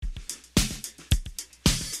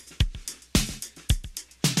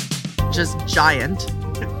just giant.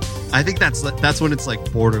 I think that's when it's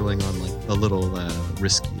like bordering on like a little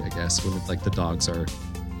risky, I guess, when it's like the dogs are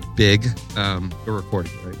big. We're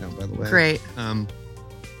recording right now, by the way. Great.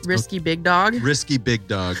 Risky big dog. Risky big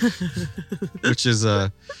dog, which is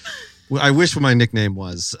I wish what my nickname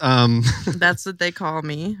was. That's what they call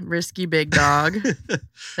me, Risky Big Dog.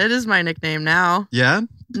 That is my nickname now. Yeah?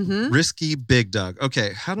 Mm-hmm. Risky Big Dog.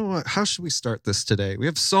 Okay, how should we start this today? We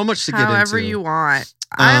have so much to get into. However you want.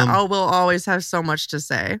 I will always have so much to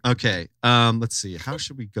say. Okay, let's see. How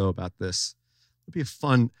should we go about this? It'd be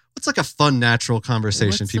what's like a fun, natural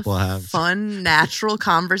conversation people have? Fun, natural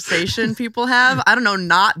conversation people have? I don't know,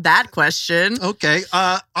 not that question. Okay,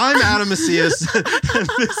 I'm Adam Macias, and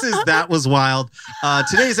this is That Was Wild.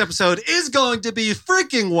 Today's episode is going to be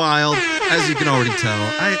freaking wild, as you can already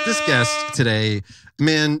tell. This guest today,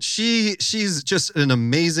 man, she's just an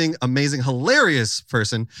amazing, hilarious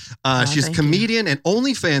person. She's a comedian and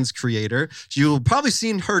OnlyFans creator. You've probably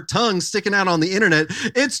seen her tongue sticking out on the internet.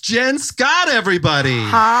 It's Jenn Scott, everybody.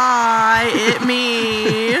 Hi, it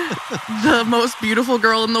me. The most beautiful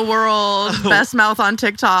girl in the world. Best mouth on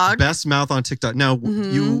TikTok. Best mouth on TikTok. Now,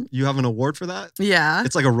 you have an award for that? Yeah.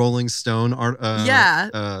 It's like a Rolling Stone art.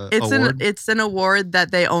 Award. It's an award that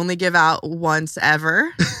they only give out once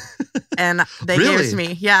ever. And they gave it to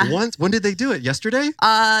me. Yeah. Once? When did they do it? Yesterday? When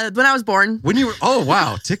I was born. When you were? Oh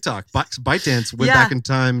wow! TikTok, ByteDance went back in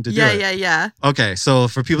time to do it. Yeah. Okay, so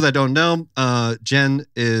for people that don't know, Jenn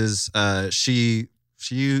is she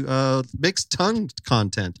makes tongue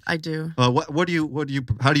content. I do. What do you?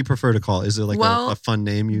 How do you prefer to call it? Is it like a fun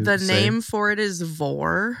name? Name for it is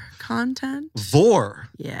Vor content. Vor.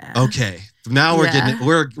 Yeah. Okay. Now we're getting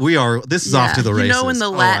it. This is off to the races. You know, when the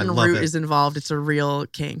Latin root is involved, it's a real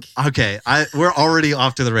kink. Okay. We're already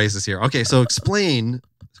off to the races here. Okay. So explain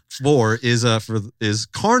vor is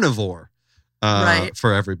carnivore, right,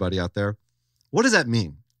 for everybody out there. What does that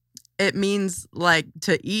mean? It means like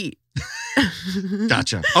to eat.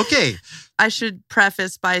 Gotcha. Okay. I should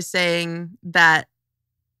preface by saying that,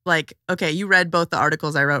 like, okay, you read both the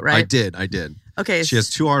articles I wrote, right? I did. Okay. She has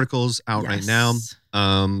 2 articles out right now.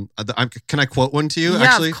 Can I quote one to you? Yeah,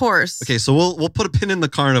 actually? Of course. Okay, so we'll put a pin in the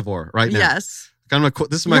carnivore right now. Yes.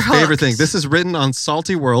 This is my favorite thing. This is written on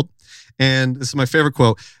Salty World, and this is my favorite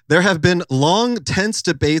quote. There have been long, tense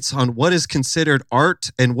debates on what is considered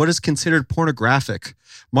art and what is considered pornographic.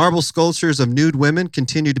 Marble sculptures of nude women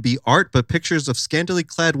continue to be art, but pictures of scantily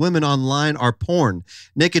clad women online are porn.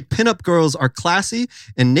 Naked pinup girls are classy,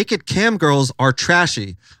 and naked cam girls are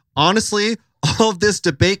trashy. Honestly, all of this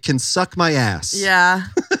debate can suck my ass. Yeah.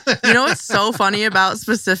 You know what's so funny about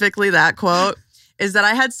specifically that quote is that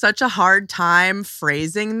I had such a hard time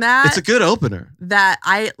phrasing that. It's a good opener. That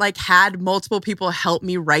I had multiple people help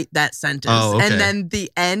me write that sentence. Oh, okay. And then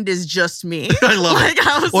the end is just me. I love it.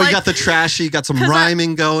 You got the trashy, you got some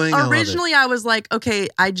rhyming going. Originally, I was like, okay,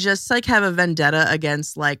 I just have a vendetta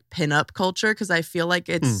against like pinup culture because I feel like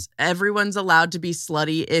it's everyone's allowed to be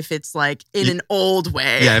slutty if it's like in an old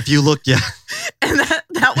way. Yeah, if you look, yeah. And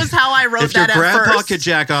that was how I wrote that at first. If your grandpa could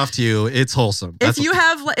jack off to you, it's wholesome.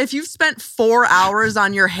 If you've spent 4 hours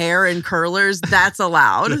on your hair and curlers, that's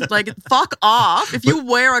allowed. Like, fuck off. If you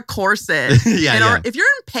wear a corset, if you're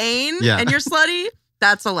in pain and you're slutty,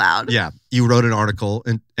 that's allowed. Yeah. You wrote an article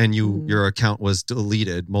and your account was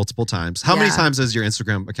deleted multiple times. How many times has your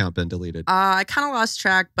Instagram account been deleted? I kind of lost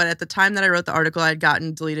track, but at the time that I wrote the article, I had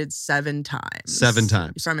gotten deleted 7 times. 7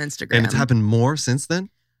 times. From Instagram. And it's happened more since then?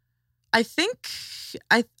 I think,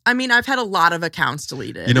 I mean, I've had a lot of accounts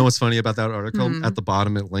deleted. You know what's funny about that article? At the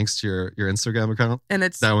bottom, it links to your Instagram account. And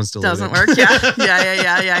that one's deleted. Doesn't work.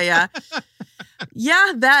 Yeah.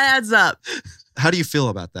 Yeah, that adds up. How do you feel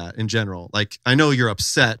about that in general? Like, I know you're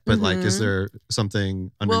upset, but like, is there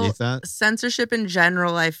something underneath that? Censorship in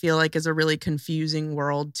general, I feel like, is a really confusing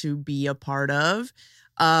world to be a part of.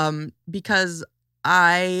 Because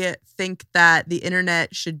I think that the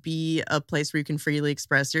internet should be a place where you can freely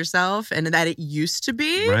express yourself, and that it used to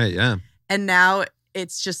be. Right, yeah. And now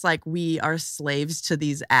it's just like we are slaves to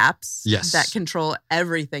these apps that control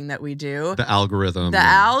everything that we do. The algorithm. The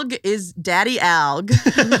alg is Daddy Alg.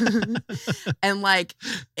 And like,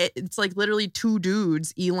 it's like literally 2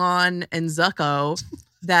 dudes, Elon and Zucko,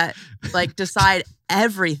 that like decide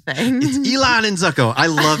everything. It's Elon and Zucko. I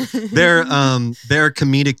love their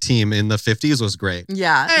comedic team in the 50s was great.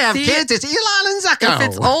 Yeah. Hey, I have kids. It's Elon and Zucko. If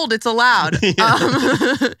it's old, it's allowed.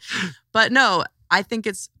 But no, I think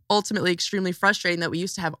it's ultimately extremely frustrating that we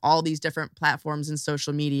used to have all these different platforms and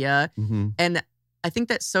social media. And I think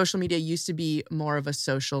that social media used to be more of a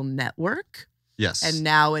social network. Yes. And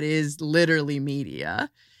now it is literally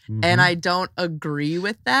media. And I don't agree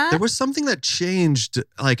with that. There was something that changed.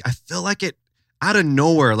 Like, I feel like it out of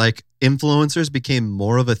nowhere, like influencers became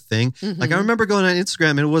more of a thing. Like, I remember going on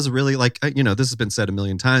Instagram and it was really like, this has been said a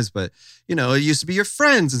million times, but it used to be your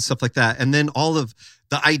friends and stuff like that. And then all of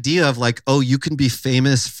the idea of like, oh, you can be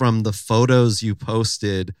famous from the photos you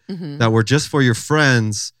posted that were just for your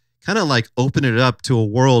friends, kind of like open it up to a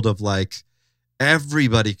world of like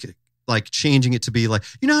everybody like changing it to be like,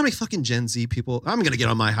 how many fucking Gen Z people, I'm going to get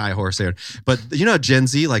on my high horse here, but Gen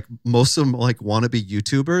Z, like most of them like want to be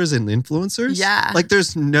YouTubers and influencers. Yeah. Like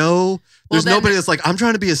there's nobody that's like, I'm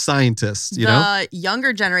trying to be a scientist, The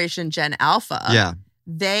younger generation, Gen Alpha. Yeah.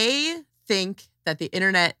 They think that the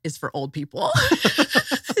internet is for old people.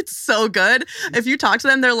 It's so good. If you talk to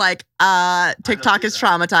them, they're like, TikTok is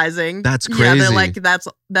traumatizing. That's crazy. Yeah, they're like,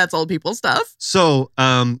 that's old people stuff. So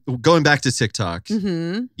going back to TikTok,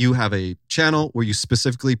 you have a channel where you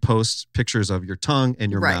specifically post pictures of your tongue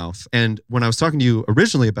and your mouth. And when I was talking to you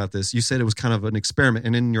originally about this, you said it was kind of an experiment.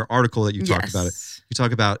 And in your article that you talked about it, you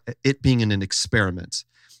talk about it being an experiment.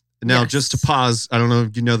 Now, just to pause, I don't know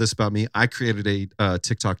if you know this about me. I created a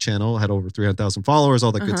TikTok channel, had over 300,000 followers,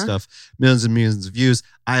 all that good stuff, millions and millions of views.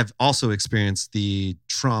 I have also experienced the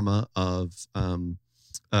trauma of,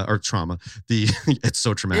 it's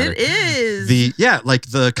so traumatic. It is. Like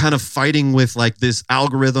the kind of fighting with like this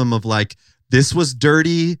algorithm of like, this was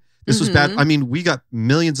dirty. This was bad. I mean, we got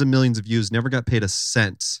millions and millions of views, never got paid a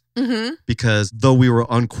cent because though we were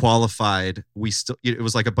unqualified, it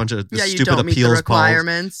was like a bunch of stupid appeals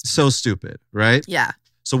requirements. So stupid, right? Yeah.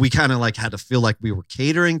 So we kind of like had to feel like we were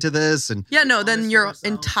catering to this. And then your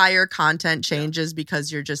entire content changes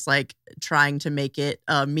because you're just like trying to make it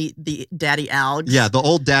meet the daddy algs. Yeah, the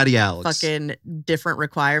old daddy algs. Fucking different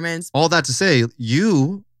requirements. All that to say,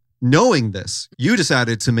 you, knowing this, you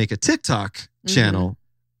decided to make a TikTok channel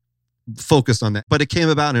focused on that, but it came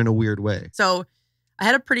about in a weird way. So I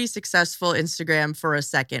had a pretty successful Instagram for a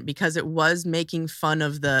second because it was making fun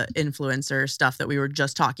of the influencer stuff that we were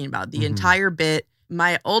just talking about. The entire bit,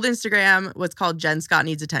 my old Instagram was called Jenn Scott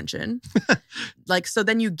Needs Attention. Like, so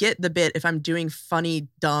then you get the bit if I'm doing funny,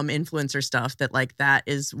 dumb influencer stuff that like that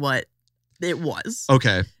is what it was.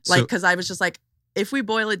 Okay. Like, because I was just like, if we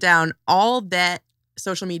boil it down, all that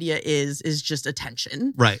social media is just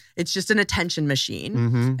attention. Right. It's just an attention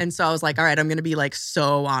machine. And so I was like, all right, I'm going to be like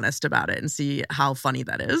so honest about it and see how funny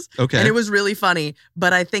that is. Okay. And it was really funny.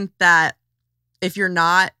 But I think that if you're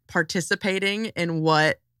not participating in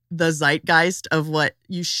what the zeitgeist of what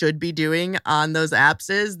you should be doing on those apps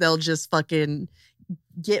is, they'll just fucking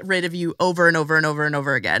get rid of you over and over and over and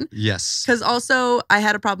over again. Yes. Because also I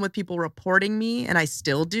had a problem with people reporting me, and I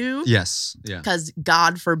still do. Yes. Yeah. Because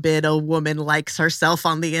God forbid a woman likes herself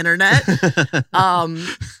on the internet.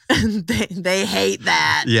 They hate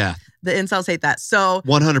that. Yeah. The incels hate that. So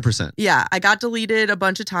 100%. Yeah, I got deleted a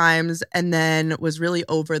bunch of times and then was really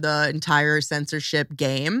over the entire censorship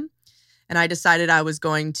game. And I decided I was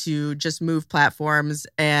going to just move platforms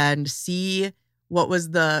and see what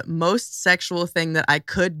was the most sexual thing that I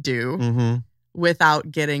could do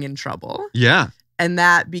without getting in trouble. Yeah. And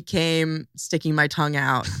that became sticking my tongue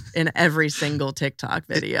out in every single TikTok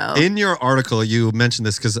video. In your article, you mentioned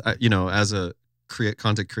this because, as a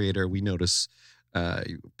content creator, we notice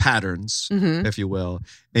patterns, if you will.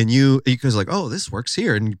 And you guys like, oh, this works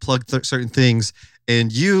here. And you plug certain things.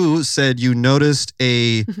 And you said you noticed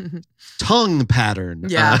a tongue pattern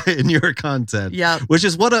in your content. Yeah. Which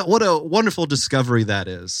is what a wonderful discovery that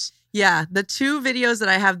is. Yeah, the two videos that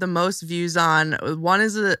I have the most views on, one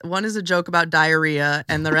is a joke about diarrhea,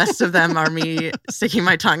 and the rest of them are me sticking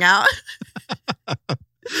my tongue out.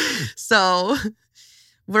 So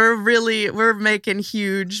we're making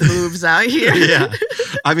huge moves out here. Yeah.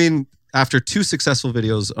 I mean, after two successful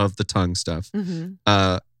videos of the tongue stuff,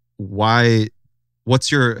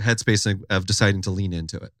 what's your headspace of deciding to lean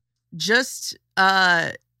into it? Just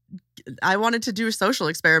I wanted to do a social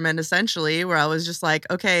experiment, essentially, where I was just like,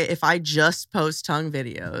 okay, if I just post tongue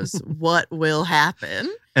videos, what will happen?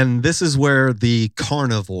 And this is where the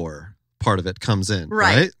carnivore part of it comes in,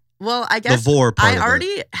 right? Well, I guess I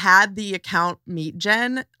already had the account Meet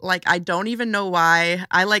Jenn. Like, I don't even know why.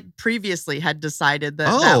 I previously had decided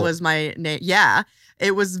that that was my name. Yeah.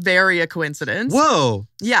 It was very a coincidence. Whoa.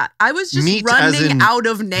 Yeah. I was just running out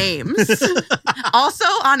of names. Also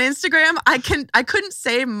on Instagram, I couldn't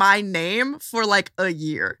say my name for like a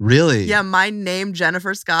year. Really? Yeah, my name,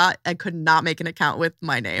 Jennifer Scott, I could not make an account with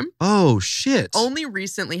my name. Oh, shit. Only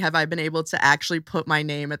recently have I been able to actually put my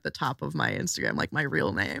name at the top of my Instagram, like my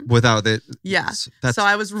real name. Without it. Yeah. So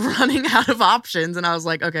I was running out of options and I was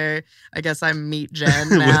like, okay, I guess I'm Meet Jenn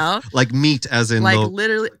now. Like meat as in... Like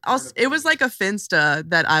literally, it was like a Finsta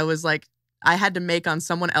that I was like, I had to make on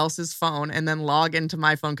someone else's phone and then log into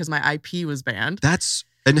my phone because my IP was banned.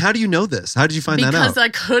 And how do you know this? How did you find that out? Because I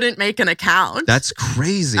couldn't make an account. That's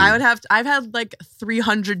crazy. I've had like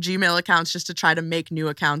 300 Gmail accounts just to try to make new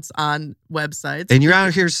accounts on websites. And you're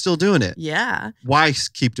out here still doing it. Yeah. Why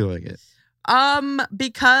keep doing it?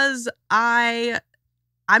 Because I'm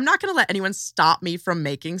not going to let anyone stop me from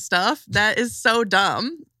making stuff. That is so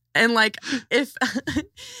dumb. And like, if,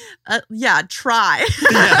 try.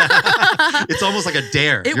 Yeah. It's almost like a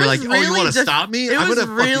dare. You're like, really you want to stop me? It was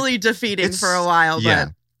really defeating for a while. Yeah.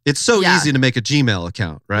 But it's so easy to make a Gmail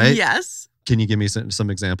account, right? Yes. Can you give me some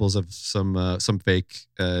examples of some fake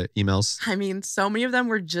emails? I mean, so many of them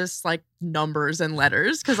were just like numbers and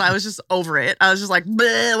letters because I was just over it. I was just like,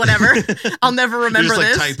 whatever. I'll never remember you're just,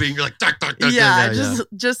 this. Like typing. You're like, duck, duck, duck,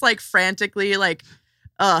 just like frantically like.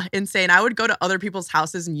 Insane. I would go to other people's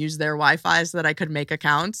houses and use their Wi-Fi so that I could make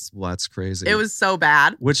accounts. Well, that's crazy. It was so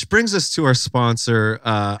bad. Which brings us to our sponsor.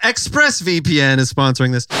 ExpressVPN is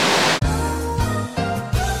sponsoring this.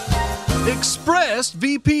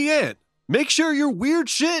 ExpressVPN. Make sure your weird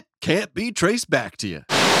shit can't be traced back to you.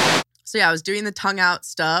 So yeah, I was doing the tongue out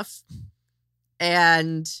stuff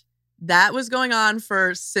and that was going on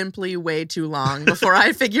for simply way too long before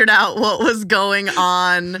I figured out what was going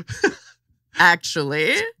on.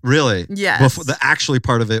 Actually. Really? Yes. Before the actually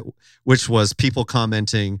part of it, which was people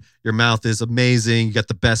commenting, your mouth is amazing. You got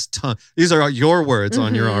the best tongue. These are your words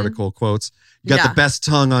on your article quotes. You got the best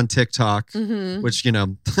tongue on TikTok, which, you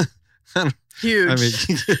know, huge. I mean,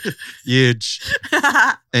 huge.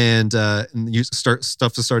 And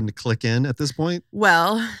stuff is starting to click in at this point.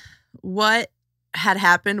 Well, what had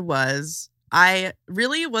happened was I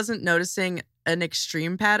really wasn't noticing an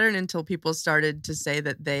extreme pattern until people started to say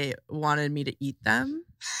that they wanted me to eat them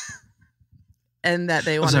and that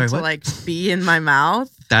they wanted to like be in my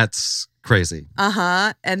mouth. That's crazy.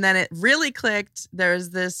 And then it really clicked.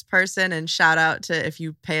 There's this person, and shout out to if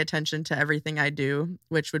you pay attention to everything I do,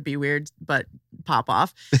 which would be weird, but pop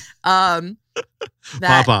off. That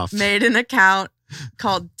pop off. Made an account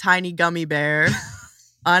called Tiny Gummy Bear.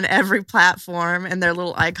 On every platform, and their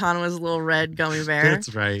little icon was a little red gummy bear.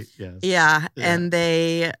 That's right. Yes. Yeah. And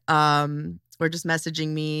they were just messaging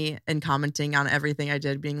me and commenting on everything I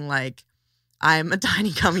did, being like, I'm a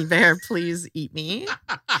tiny gummy bear, please eat me.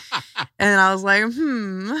 And I was like,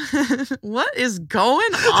 what is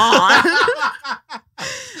going on?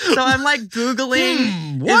 So I'm like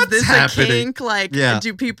Googling, what's is this happening? A kink? Like,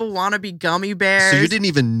 do people want to be gummy bears? So you didn't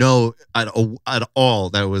even know at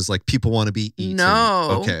all that it was like people want to be eaten?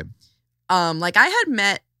 No. Okay. Like I had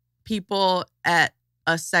met people at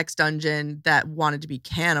a sex dungeon that wanted to be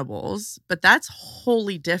cannibals, but that's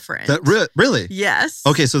wholly different. Really? Yes.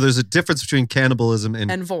 Okay, so there's a difference between cannibalism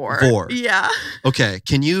and vor. Yeah. Okay,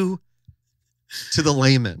 can you, to the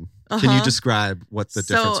layman, can you describe what the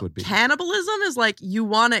difference would be? Cannibalism is like you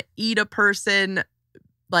want to eat a person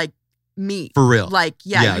like meat. For real. Like,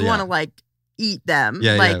 you want to like eat them.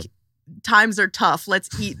 Yeah, like times are tough.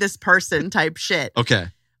 Let's eat this person type shit. Okay.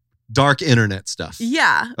 Dark internet stuff.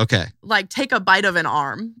 Yeah. Okay. Like take a bite of an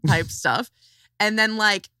arm type stuff. And then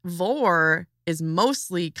like vor is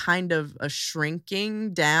mostly kind of a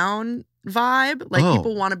shrinking down vibe. Like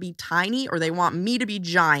people want to be tiny or they want me to be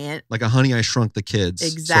giant. Like a Honey, I Shrunk the Kids.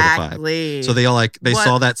 Exactly. So they all they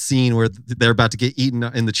saw that scene where they're about to get eaten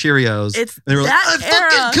in the Cheerios. It's and they were that like,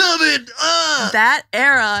 I'm fucking coming. That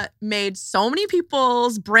era made so many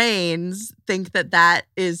people's brains think that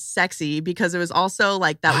is sexy because it was also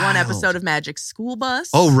like that one episode of Magic School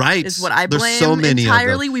Bus. Oh, right. Is what I blame There's so many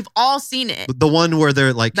entirely. Of them. We've all seen it. The one where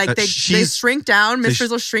they're like they shrink down. Miss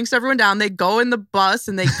Frizzle shrinks everyone down. They go in the bus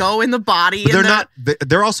and they go in the body. But they're not.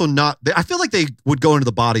 They're also not. I feel like they would go into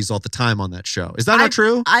the bodies all the time on that show. Is that not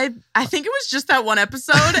true? I think it was just that one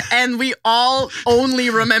episode, and we all only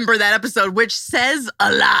remember that episode, which says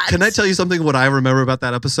a lot. Can I tell you something? What I remember about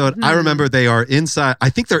that episode? I remember they are inside. I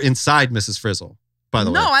think they're inside Mrs. Frizzle. By the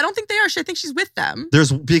way, no, I don't think they are. I think she's with them.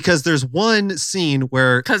 There's one scene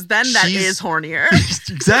where because then that is hornier.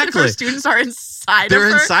 Exactly. Her students are inside. They're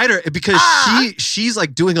of her. inside her because she's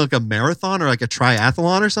like doing like a marathon or like a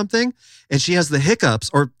triathlon or something, and she has the hiccups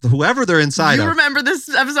or whoever they're inside. You remember this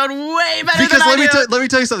episode way better because than I do. Let me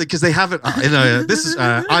tell you something because they haven't. This is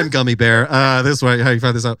I'm Gummy Bear. This is how you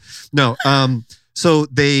find this out. No. So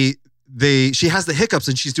she has the hiccups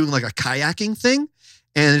and she's doing like a kayaking thing.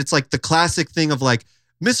 And it's like the classic thing of like,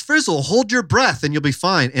 Miss Frizzle, hold your breath and you'll be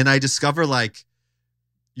fine. And I discover like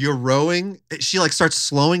you're rowing. She like starts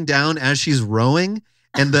slowing down as she's rowing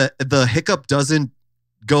and the hiccup doesn't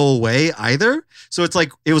go away either. So it's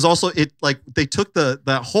like, it was also, they took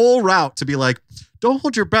that whole route to be like, don't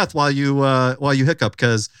hold your breath while you hiccup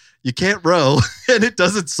because you can't row and it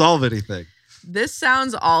doesn't solve anything. This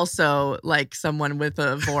sounds also like someone with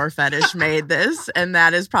a vor fetish made this, and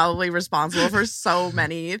that is probably responsible for so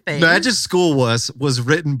many things. Magic School was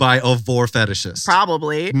written by a vor fetishist.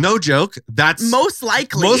 Probably. No joke. That's most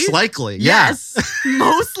likely. Most likely, yes.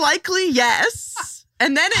 Most likely, yes.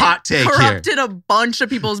 And then it corrupted a bunch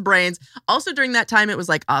of people's brains. Also, during that time, it was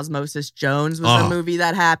like Osmosis Jones was a movie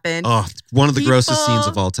that happened. Oh, one of the grossest scenes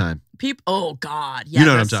of all time. Oh, God. Yeah, you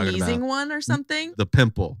know what I'm talking about. The sneezing one or something? The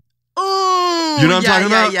pimple. Oh, you know what I'm talking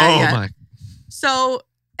about? Yeah. My. So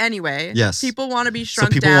anyway, yes. People want to be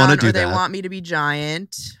shrunk down or they want me to be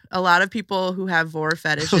giant. A lot of people who have vor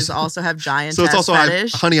fetishes also have giant So it's also,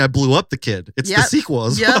 fetish. Honey, I Blew Up the Kid. It's the sequel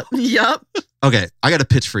as well. Yep. Okay, I got a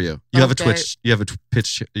pitch for you. You have a Twitch. You have a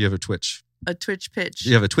pitch. You have a Twitch. A Twitch pitch.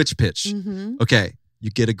 You have a Twitch pitch. Mm-hmm. Okay,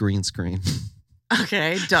 you get a green screen.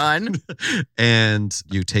 Okay, done. And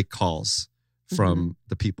you take calls from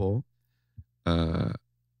the people.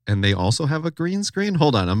 And they also have a green screen?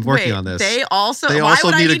 Hold on, I'm working on this. They also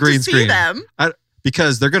need a green screen. Them?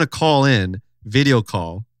 Because they're going to call in, video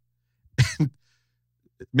call.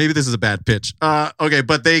 Maybe this is a bad pitch. Okay,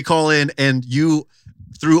 but they call in and you,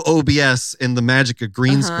 through OBS in the magic of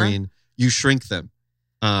green screen, you shrink them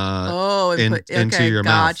into your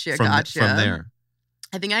mouth from there.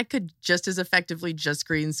 I think I could just as effectively just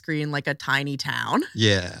green screen like a tiny town.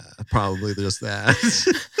 Yeah, probably just that.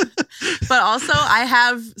 But also, I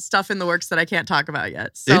have stuff in the works that I can't talk about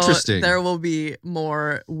yet. So interesting. There will be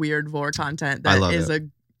more weird vor content that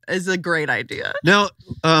is a great idea. Now,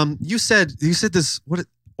 you said this. What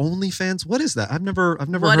OnlyFans? What is that? I've never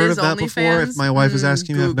heard of that before. If my wife is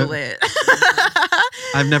asking me, Google it.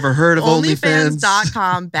 I've never heard of OnlyFans.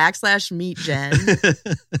 OnlyFans.com/meet Jenn.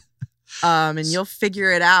 And you'll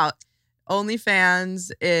figure it out.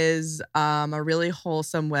 OnlyFans is a really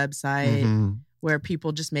wholesome website where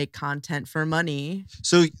people just make content for money.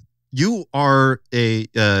 So you are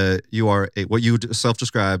what you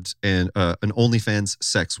self-described an OnlyFans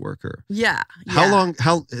sex worker. Yeah. How long?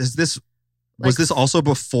 How is this? Was this also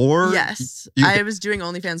before? Yes, I was doing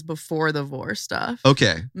OnlyFans before the vor stuff.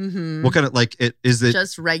 Okay. Mm-hmm. What kind of is it?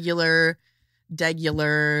 Just regular,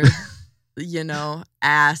 degular.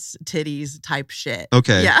 Ass, titties type shit.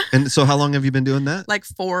 Okay. Yeah. And so how long have you been doing that? Like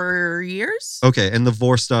 4 years. Okay. And the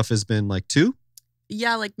vor stuff has been like 2?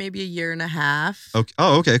 Yeah, like maybe a year and a half. Okay.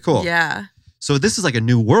 Oh, okay, cool. Yeah. So this is like a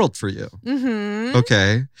new world for you. Mm-hmm.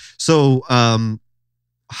 Okay. So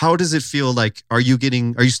how does it feel like, are you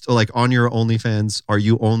still like on your OnlyFans, are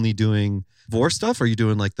you only doing vor stuff? Are you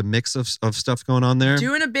doing like the mix of stuff going on there?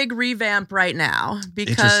 Doing a big revamp right now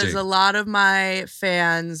because a lot of my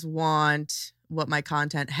fans want what my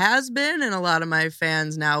content has been, and a lot of my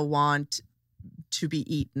fans now want to be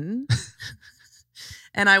eaten.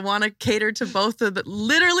 And I want to cater to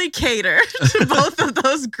literally cater to both of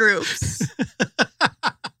those groups.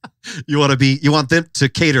 You want them to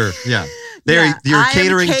cater. Yeah. You're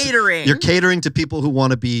catering to people who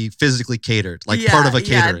want to be physically catered, like part of a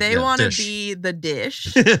catering. Yeah, they want to be the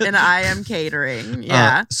dish, and I am catering.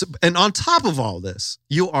 Yeah. And on top of all this,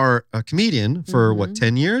 you are a comedian for what,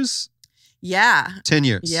 10 years? Yeah. 10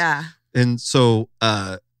 years. Yeah. And so,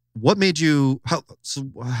 what made you? How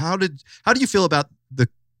do you feel about the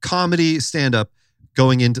comedy stand-up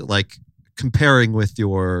going into like comparing with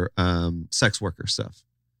your sex worker stuff?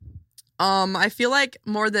 I feel like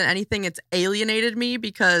more than anything, it's alienated me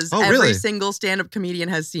because every single stand-up comedian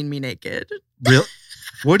has seen me naked. Really?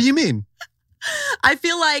 What do you mean? I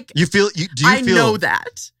feel like I know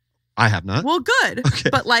that. I have not. Well, good.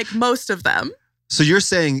 Okay. But like most of them. So you're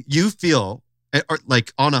saying you feel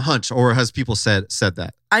like on a hunch, or has people said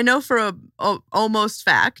that? I know for a almost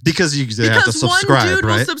fact. Because have to subscribe, one dude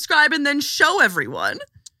right? will subscribe and then show everyone.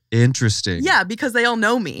 Interesting. Yeah, because they all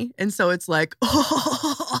know me. And so it's like,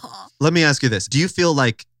 Let me ask you this. Do you feel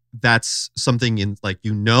like that's something in like,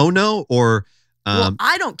 no, or well,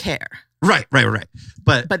 I don't care. Right.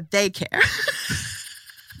 But they care.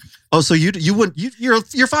 Oh, so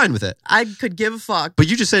you're fine with it. I could give a fuck. But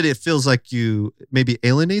you just said it feels like you maybe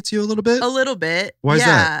alienates you a little bit? A little bit. Why is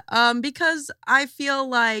that? Because I feel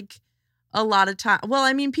like a lot of time, well,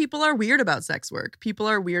 I mean, people are weird about sex work. People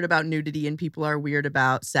are weird about nudity, and people are weird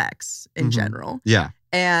about sex in general. Yeah.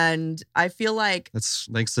 And I feel like that's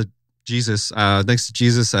thanks to Jesus. Thanks to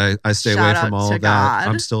Jesus, I stay away Shout from out all to of that. God.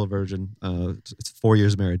 I'm still a virgin. It's 4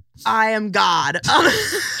 years married. I am God.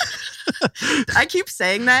 I keep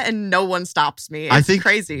saying that and no one stops me. It's I think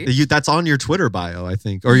crazy. that's on your Twitter bio, I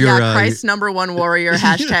think. Or yeah, your Christ #1 warrior,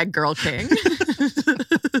 #girl king.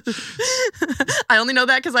 I only know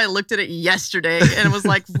that because I looked at it yesterday and was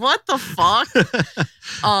like, what the fuck?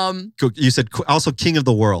 You said also king of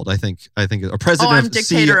the world, I think, or president. I'm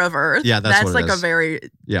dictator of Earth. Yeah, that's what it like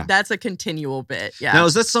is. That's a continual bit. Yeah. Now,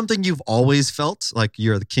 is that something you've always felt? Like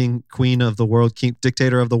you're the king, queen of the world,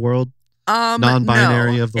 dictator of the world?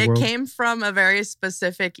 Non-binary no. of the world? It came from a very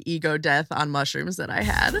specific ego death on mushrooms that I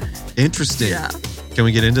had. Interesting. Yeah. Can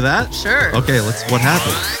we get into that? Sure. Okay, what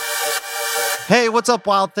happened? Hey, what's up,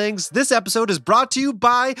 Wild Things? This episode is brought to you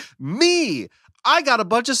by me. I got a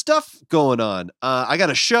bunch of stuff going on. I got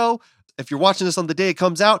a show. If you're watching this on the day it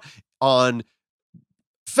comes out, on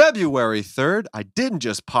February 3rd, I didn't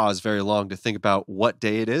just pause very long to think about what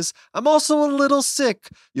day it is. I'm also a little sick.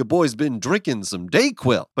 Your boy's been drinking some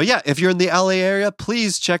Dayquil. But yeah, if you're in the LA area,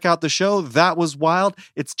 please check out the show. That was wild.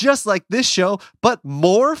 It's just like this show, but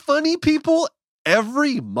more funny people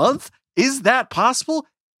every month. Is that possible?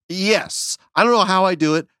 Yes. I don't know how I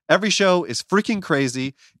do it. Every show is freaking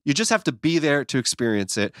crazy. You just have to be there to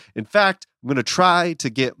experience it. In fact, I'm going to try to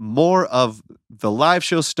get more of the live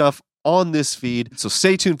show stuff on this feed, so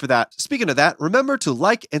stay tuned for that. Speaking of that, remember to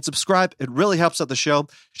like and subscribe. It really helps out the show.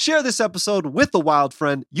 Share this episode with a wild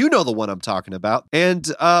friend. You know the one I'm talking about.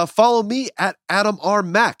 And follow me at Adam R.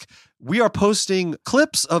 Mack. We are posting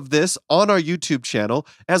clips of this on our YouTube channel,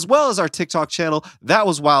 as well as our TikTok channel. That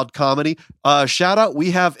was Wild Comedy. Shout out, we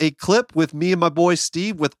have a clip with me and my boy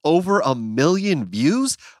Steve with over 1 million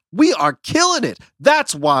views. We are killing it.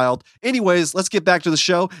 That's wild. Anyways, let's get back to the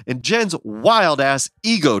show and Jen's wild-ass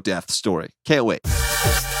ego death story. Can't wait.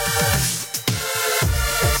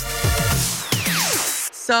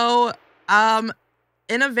 So,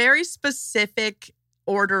 in a very specific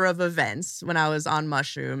order of events, when I was on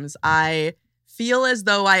mushrooms, I feel as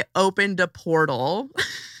though I opened a portal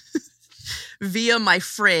via my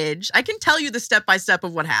fridge. I can tell you the step-by-step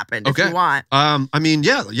of what happened if you want. I mean,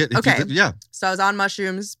 yeah. Okay. Yeah. So I was on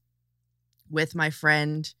mushrooms with my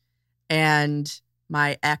friend, and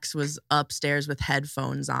my ex was upstairs with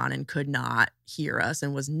headphones on and could not hear us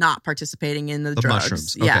and was not participating in the drugs.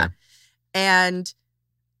 Mushrooms. Okay. Yeah. And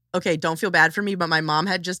okay, don't feel bad for me, but my mom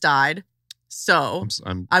had just died. So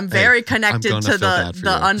I'm very connected to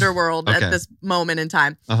the underworld at this moment in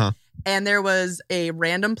time. Uh-huh. And there was a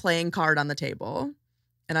random playing card on the table.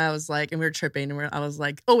 And I was like, and we were tripping, and I was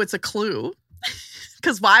like, oh, it's a clue.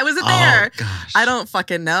 Because why was it there? Oh, gosh. I don't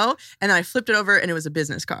fucking know. And then I flipped it over and it was a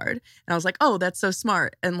business card. And I was like, oh, that's so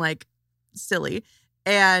smart and like silly.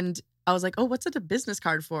 And I was like, oh, what's it a business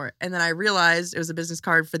card for? And then I realized it was a business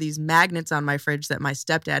card for these magnets on my fridge that my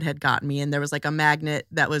stepdad had gotten me. And there was like a magnet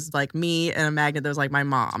that was like me and a magnet that was like my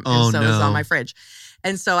mom. Oh, and so no. it was on my fridge.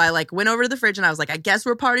 And so I like went over to the fridge and I was like, I guess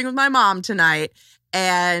we're partying with my mom tonight.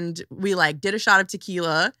 And we like did a shot of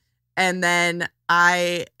tequila. And then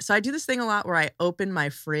I do this thing a lot where I open my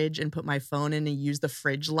fridge and put my phone in and use the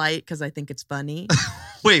fridge light because I think it's funny.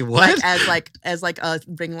 Wait, what? As a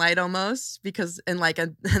ring light almost, because and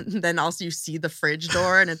then also you see the fridge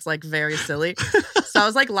door and it's like very silly. So I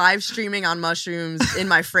was like live streaming on mushrooms in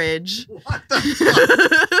my fridge. What the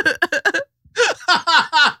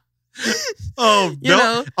fuck? Oh, you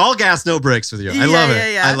know? All gas, no brakes with you. I love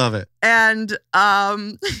it. Yeah. I love it. And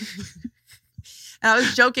and I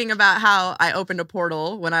was joking about how I opened a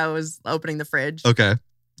portal when I was opening the fridge. Okay.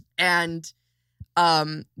 And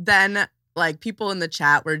then like people in the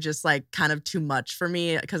chat were just like kind of too much for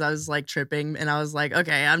me because I was like tripping and I was like,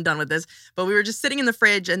 okay, I'm done with this. But we were just sitting in the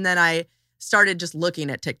fridge and then I started just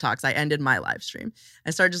looking at TikToks. I ended my live stream.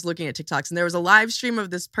 I started just looking at TikToks and there was a live stream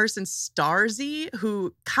of this person, Starzy,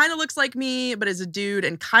 who kind of looks like me, but is a dude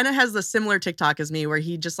and kind of has the similar TikTok as me where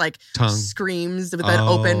he just like screams with an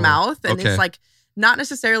open mouth. And it's like, not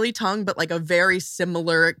necessarily tongue, but like a very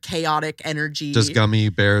similar chaotic energy. Does Gummy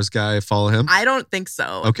Bears guy follow him? I don't think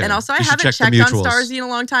so. Okay. And also I haven't checked on Starzy in a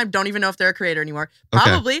long time. Don't even know if they're a creator anymore.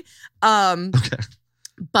 Probably. Okay.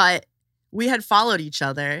 But we had followed each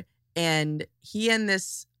other and he and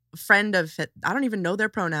this friend of, I don't even know their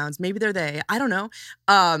pronouns. Maybe they're they. I don't know.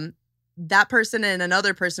 That person and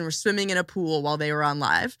another person were swimming in a pool while they were on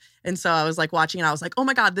live. And so I was like watching and I was like, oh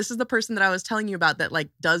my God, this is the person that I was telling you about that like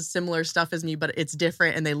does similar stuff as me, but it's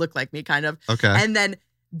different and they look like me kind of. Okay. And then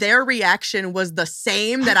their reaction was the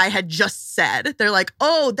same that I had just said. They're like,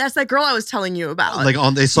 oh, that's that girl I was telling you about.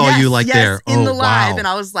 Like they saw you like there. In the live. Wow. And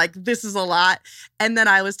I was like, this is a lot. And then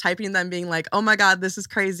I was typing them being like, oh my God, this is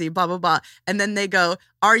crazy, blah, blah, blah. And then they go,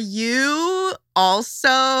 are you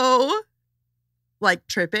also like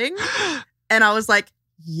tripping? And I was like,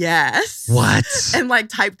 yes. What? And like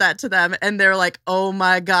typed that to them. And they're like, oh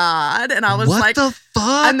my God. And I was like, what the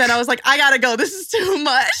fuck? And then I was like, I gotta go. This is too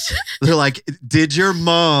much. They're like, did your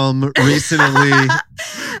mom recently?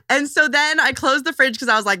 And so then I closed the fridge because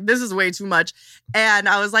I was like, this is way too much. And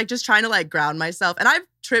I was like, just trying to like ground myself. And I've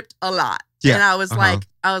tripped a lot. Yeah. And I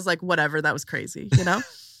was like, whatever, that was crazy, you know?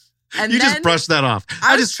 And you then just brushed that off.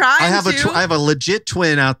 I was trying I have a legit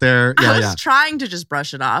twin out there. Yeah, I was trying to just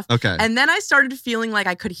brush it off. Okay. And then I started feeling like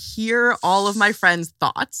I could hear all of my friends'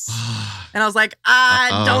 thoughts. And I was like,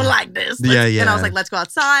 I don't like this. Yeah. And I was like, let's go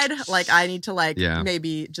outside. Like, I need to like Yeah.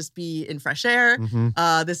 maybe just be in fresh air.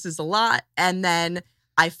 Mhm. This is a lot. And then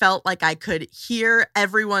I felt like I could hear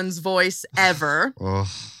everyone's voice ever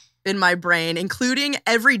in my brain, including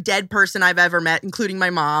every dead person I've ever met, including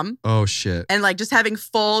my mom. Oh, shit. And like just having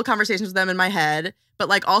full conversations with them in my head, but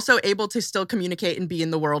like also able to still communicate and be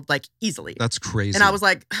in the world like easily. That's crazy. And I was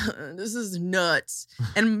like, this is nuts.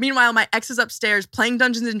 And meanwhile, my ex is upstairs playing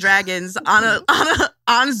Dungeons and Dragons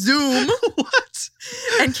on Zoom. What?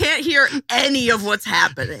 And can't hear any of what's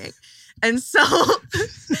happening. And so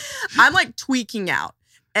I'm like tweaking out.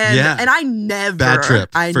 And I never, bad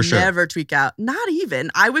trip, for sure. never tweak out. Not even.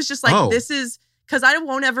 I was just like, this is, because I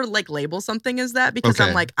won't ever like label something as that because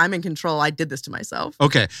I'm like, I'm in control. I did this to myself.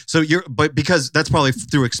 Okay. So but because that's probably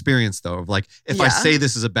through experience though, of like, if I say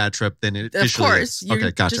this is a bad trip, then it officially of course, is. You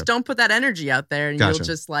okay, gotcha. just don't put that energy out there and you'll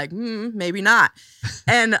just like, maybe not.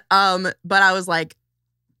 And, but I was like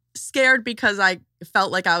scared because I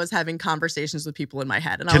felt like I was having conversations with people in my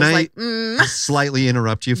head. And I was like, slightly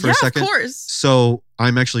interrupt you for a second? Of course. So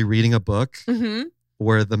I'm actually reading a book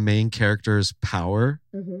where the main character's power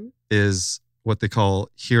is what they call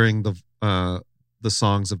hearing the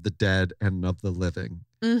songs of the dead and of the living.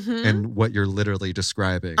 And what you're literally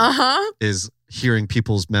describing is hearing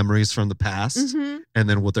people's memories from the past and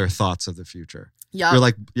then what their thoughts of the future. Yeah. You're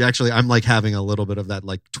like, actually, I'm like having a little bit of that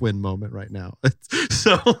like twin moment right now.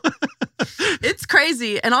 So it's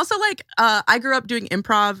crazy. And also like, I grew up doing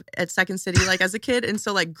improv at Second City, like as a kid. And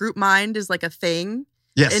so like group mind is like a thing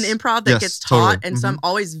in improv that gets taught. Totally. And so I'm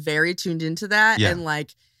always very tuned into that. Yeah. And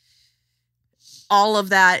like, all of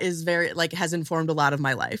that is very like has informed a lot of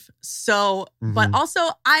my life. So, but also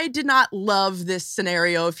I did not love this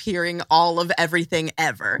scenario of hearing all of everything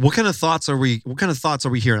ever. What kind of thoughts are we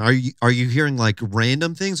hearing? Are you hearing like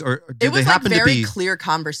random things or do they happen like very to be clear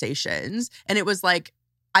conversations? And it was like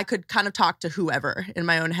I could kind of talk to whoever in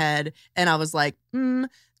my own head. And I was like,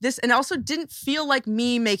 this, and it also didn't feel like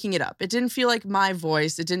me making it up. It didn't feel like my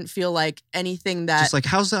voice. It didn't feel like anything that. Just like,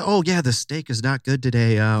 how's that? Oh, yeah, the steak is not good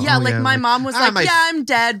today. My mom was like, I'm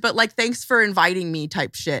dead, but like, thanks for inviting me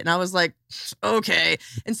type shit. And I was like, okay.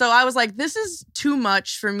 And so I was like, this is too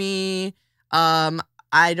much for me.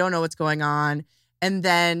 I don't know what's going on. And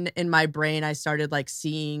then in my brain, I started like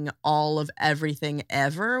seeing all of everything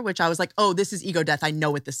ever, which I was like, oh, this is ego death. I know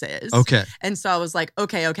what this is. Okay. And so I was like,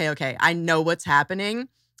 okay. I know what's happening.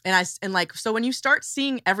 And like, so when you start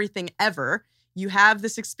seeing everything ever, you have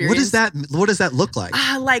this experience. What does that look like?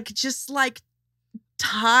 Just like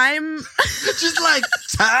time. Just like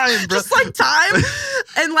time, bro. Just like time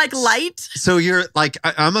and like light. So you're like,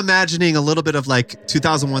 I'm imagining a little bit of like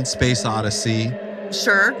 2001 Space Odyssey.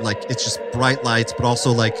 Sure. Like it's just bright lights, but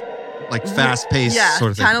also like fast paced sort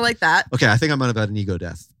of thing. Kind of like that. Okay, I think I'm on about an ego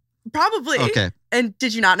death. Probably. Okay. And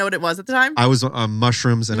did you not know what it was at the time? I was on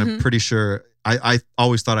mushrooms and I'm pretty sure I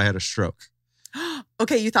always thought I had a stroke.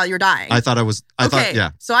 Okay, you thought you were dying. I thought,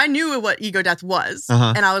 yeah. So I knew what ego death was.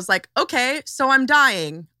 And I was like, okay, so I'm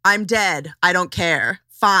dying. I'm dead. I don't care.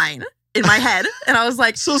 Fine. In my head. And I was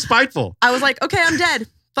like. So spiteful. I was like, okay, I'm dead.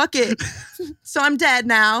 Fuck it. So I'm dead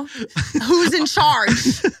now. Who's in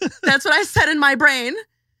charge? That's what I said in my brain.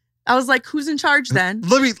 I was like, who's in charge then?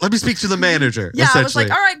 Let me speak to the manager. Yeah, I was like,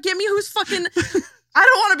 all right, give me who's fucking. I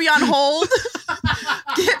don't want to be on hold.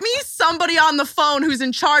 Get me somebody on the phone who's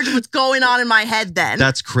in charge of what's going on in my head then.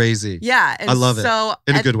 That's crazy. Yeah. And I love it. So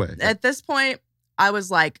in a good way. At this point, I was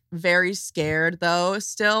like very scared though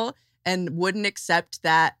still and wouldn't accept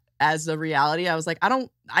that as a reality. I was like,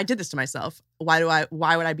 I did this to myself. Why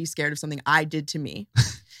would I be scared of something I did to me?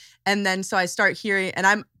 And then so I start hearing, and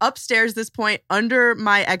I'm upstairs this point under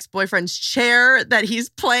my ex-boyfriend's chair that he's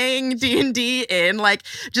playing D&D in, like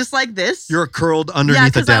just like this. You're curled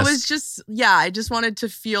underneath the desk. I just wanted to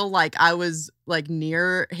feel like I was like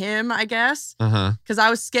near him, I guess. Because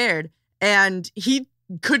I was scared. And he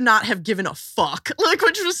could not have given a fuck, like,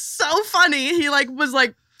 which was so funny. He like was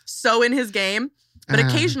like so in his game. But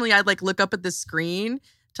occasionally I'd like look up at the screen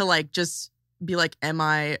to like just be like, am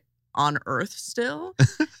I on Earth still?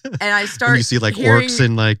 And I start and you see like orcs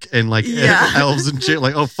and like elves and shit,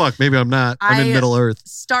 like, oh fuck, maybe I'm not. I'm in Middle Earth.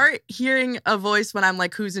 Start hearing a voice when I'm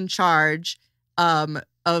like, who's in charge?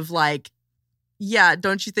 Of like, yeah,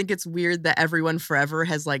 don't you think it's weird that everyone forever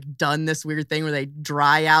has like done this weird thing where they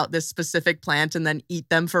dry out this specific plant and then eat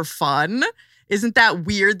them for fun? Isn't that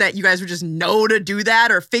weird that you guys would just know to do that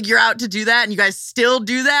or figure out to do that and you guys still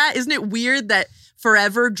do that? Isn't it weird that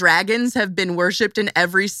forever dragons have been worshipped in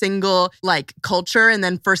every single like culture and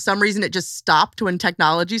then for some reason it just stopped when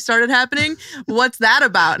technology started happening? What's that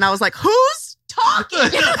about? And I was like, who's talking? Who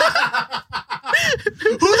the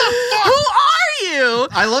fuck? Who are you?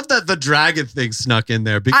 I love that the dragon thing snuck in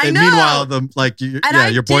there. I know. And meanwhile,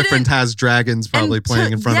 your boyfriend has dragons probably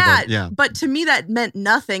playing in front of him. Yeah. But to me, that meant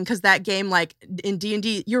nothing because that game, like in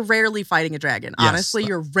D&D, you're rarely fighting a dragon. Yes. Honestly,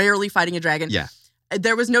 you're rarely fighting a dragon. Yeah.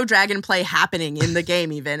 There was no dragon play happening in the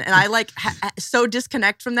game even. And I like so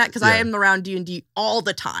disconnect from that because I am around D&D all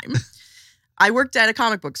the time. I worked at a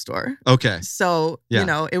comic book store. Okay. So, you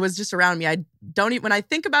know, it was just around me. I don't even, when I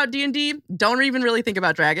think about D&D, don't even really think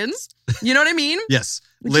about dragons. You know what I mean? Yes.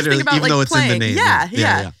 Literally, even though it's playing. in the name.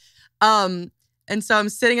 Yeah. And so I'm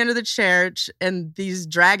sitting under the chair and these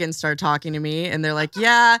dragons start talking to me and they're like,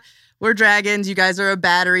 yeah, we're dragons. You guys are a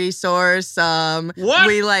battery source. What?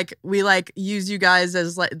 We like use you guys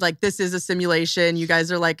as like this is a simulation. You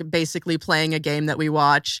guys are like basically playing a game that we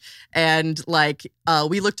watch. And like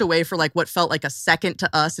we looked away for like what felt like a second to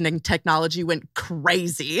us and then technology went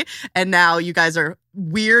crazy. And now you guys are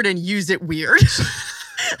weird and use it weird.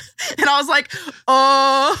 And I was like,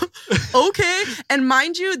 okay. And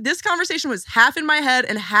mind you, this conversation was half in my head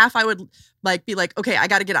and half I would like be like, okay, I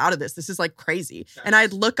got to get out of this. This is like crazy. And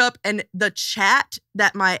I'd look up and the chat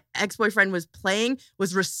that my ex-boyfriend was playing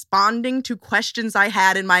was responding to questions I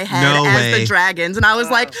had in my head the dragons. And I was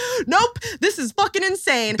like, nope, this is fucking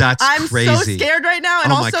insane. I'm crazy. So scared right now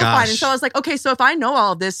and also fine. And so I was like, okay, so if I know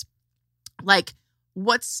all of this, like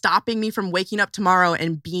what's stopping me from waking up tomorrow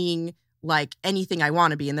and being like anything I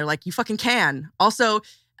want to be? And they're like, you fucking can. Also,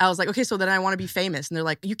 I was like, okay, so then I want to be famous. And they're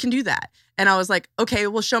like, you can do that. And I was like, okay,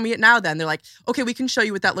 well, show me it now then. They're like, okay, we can show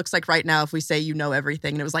you what that looks like right now if we say you know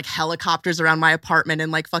everything. And it was like helicopters around my apartment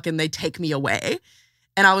and like fucking they take me away.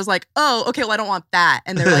 And I was like, oh, okay, well, I don't want that.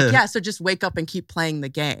 And they're like, yeah, so just wake up and keep playing the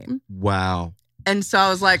game. Wow. And so I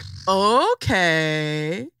was like,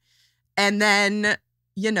 okay. And then,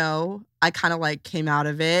 you know, I kind of like came out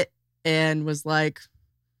of it and was like,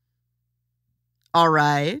 all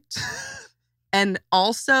right. And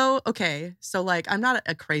also, okay, so like, I'm not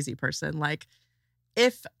a crazy person. Like,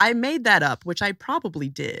 if I made that up, which I probably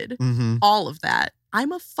did, all of that,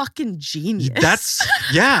 I'm a fucking genius.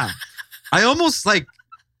 Yeah. I almost like,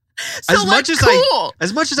 so as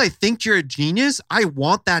much as I think you're a genius, I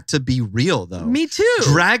want that to be real though. Me too.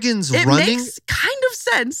 Dragons it running. Makes kind of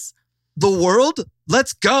sense. The world,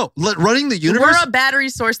 let's go. Running the universe. We're a battery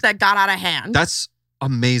source that got out of hand. That's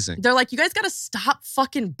amazing. They're like, you guys got to stop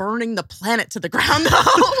fucking burning the planet to the ground, though.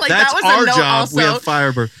 Like that's that was our a note job. Also. We have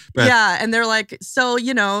fire breath. Yeah, and they're like, so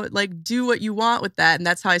you know, like do what you want with that, and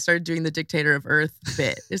that's how I started doing the Dictator of Earth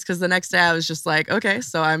bit. Is because the next day I was just like, okay,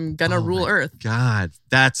 so I'm gonna rule Earth. God,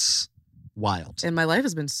 that's wild. And my life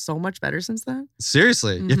has been so much better since then.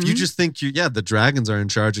 Seriously, if you just think the dragons are in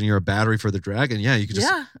charge and you're a battery for the dragon, you could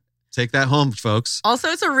just. Take that home, folks. Also,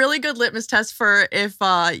 it's a really good litmus test for if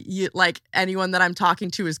you like anyone that I'm talking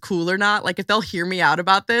to is cool or not. Like if they'll hear me out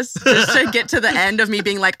about this, just to get to the end of me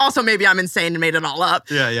being like, also maybe I'm insane and made it all up.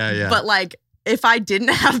 Yeah. But like if I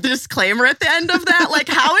didn't have the disclaimer at the end of that, like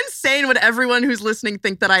how insane would everyone who's listening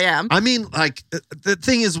think that I am? I mean, like the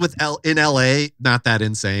thing is with in LA, not that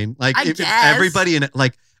insane. Like I guess. Everybody in it,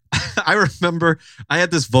 like. I remember I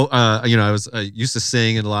had this I used to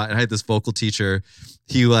sing a lot, and I had this vocal teacher.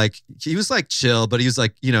 He was like chill, but he was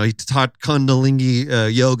like, he taught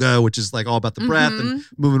Kundalini yoga, which is like all about the breath and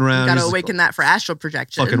moving around. You gotta awaken that for astral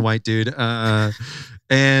projection. Fucking white dude.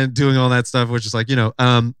 And doing all that stuff, which is like, he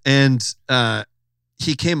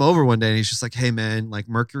came over one day and he's just like, hey man, like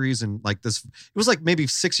Mercury's and like this, it was like maybe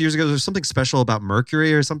 6 years ago. There's something special about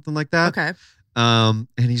Mercury or something like that. Okay. And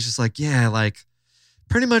he's just like, yeah, like,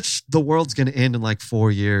 pretty much the world's gonna end in like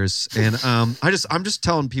 4 years, and I'm just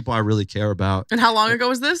telling people I really care about. And how long ago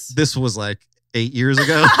was this? This was like 8 years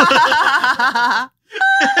ago.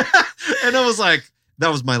 And I was like, that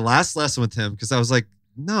was my last lesson with him because I was like,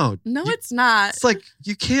 no, it's not. It's like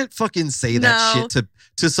you can't fucking say that shit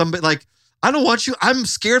to somebody. Like, I don't want you. I'm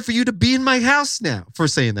scared for you to be in my house now for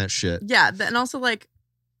saying that shit. Yeah, and also like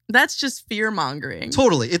that's just fear mongering.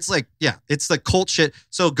 Totally. It's like, yeah, it's like cult shit.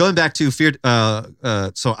 So going back to fear.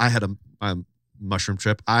 So I had a mushroom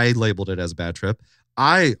trip. I labeled it as a bad trip.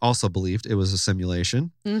 I also believed it was a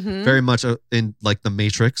simulation, very much in like the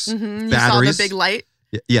Matrix. You Batteries. saw the big light.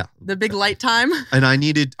 Yeah. The big light time. And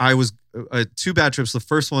I was 2 bad trips. The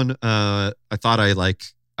first one, I thought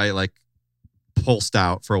I pulsed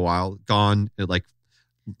out for a while, gone, like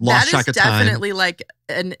lost track of time. That is definitely like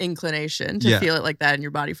an inclination to feel it like that in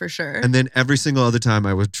your body for sure. And then every single other time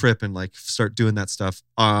I would trip and like start doing that stuff,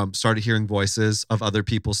 started hearing voices of other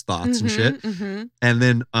people's thoughts and shit. And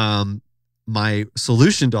then my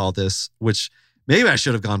solution to all this, which maybe I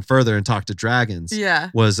should have gone further and talked to dragons. Yeah.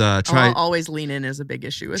 Was try always lean in is a big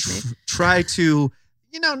issue with me. Try to,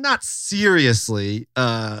 not seriously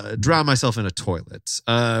drown myself in a toilet,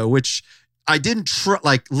 which I didn't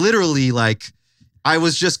like literally like I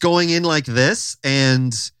was just going in like this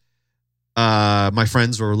and my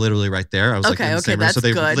friends were literally right there. I was like in the same room, so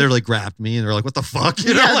they literally grabbed me and they're like, "What the fuck?"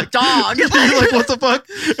 Like dog. Like, what the fuck?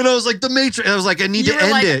 And I was like, "The Matrix." I was like, "I need to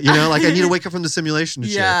end it." Like I need to wake up from the simulation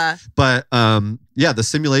and shit. But the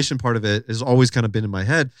simulation part of it has always kind of been in my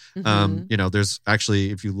head. There's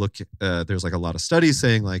actually, if you look, there's like a lot of studies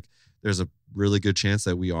saying like there's a really good chance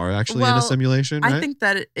that we are actually in a simulation. Right? I think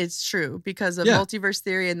that it's true because of multiverse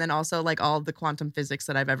theory, and then also like all of the quantum physics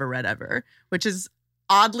that I've ever read which is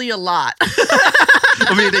oddly a lot.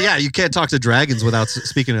 I mean, yeah, you can't talk to dragons without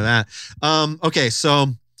speaking of that. Okay, so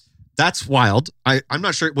that's wild. I'm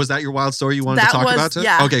not sure. Was that your wild story you wanted to talk about?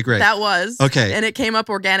 Yeah. Okay, great. That was. Okay. And it came up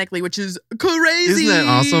organically, which is crazy. Isn't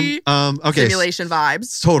that awesome? Okay. Simulation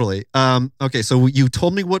vibes. Totally. Okay, so you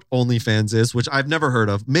told me what OnlyFans is, which I've never heard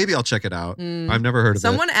of. Maybe I'll check it out. I've never heard of it.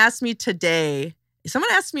 Someone asked me today.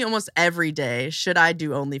 Someone asks me almost every day, should I do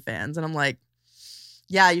OnlyFans? And I'm like,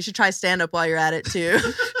 yeah, you should try stand up while you're at it too.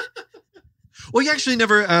 Well, you actually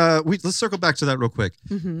never. Let's circle back to that real quick.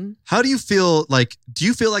 How do you feel? Like, do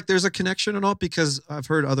you feel like there's a connection at all? Because I've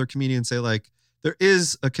heard other comedians say like there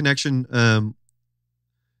is a connection.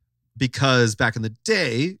 Because back in the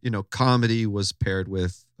day, comedy was paired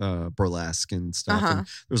with burlesque and stuff, and there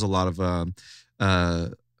was a lot of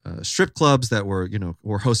strip clubs that were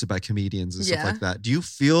hosted by comedians and stuff like that. Do you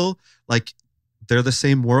feel like they're the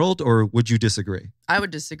same world, or would you disagree? I would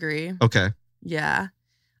disagree. Okay. Yeah.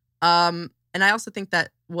 And I also think that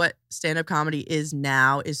what stand-up comedy is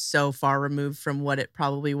now is so far removed from what it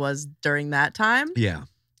probably was during that time. Yeah.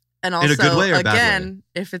 And also, in a good way or again, bad way?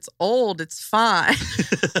 If it's old, it's fine.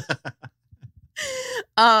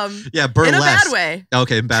 Yeah, burlesque. In a bad way.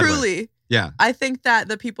 Okay, in a bad way. Truly. Yeah. I think that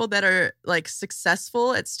the people that are like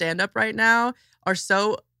successful at stand-up right now are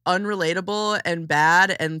so unrelatable and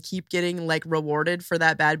bad and keep getting like rewarded for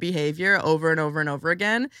that bad behavior over and over and over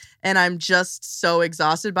again. And I'm just so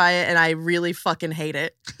exhausted by it and I really fucking hate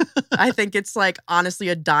it. I think it's like honestly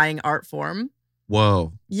a dying art form.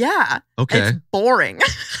 Whoa. Yeah. Okay. It's boring.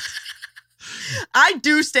 I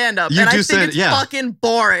do stand up and I think it's fucking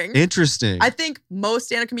boring. Interesting. I think most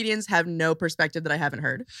stand-up comedians have no perspective that I haven't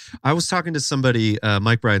heard. I was talking to somebody,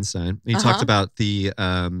 Mike Bridenstine. He talked about the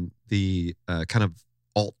kind of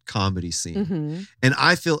alt comedy scene, and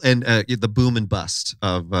I feel the boom and bust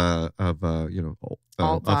of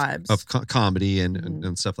alt vibes of comedy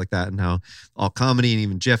and stuff like that, and how alt comedy and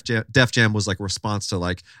even Def Jam was like a response to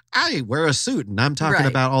like I wear a suit and I'm talking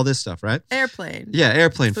about all this stuff, right? Airplane,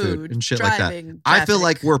 airplane food and shit like that. Traffic. I feel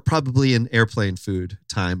like we're probably in airplane food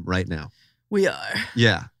time right now. We are.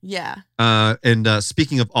 Yeah. And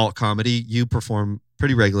speaking of alt comedy, you perform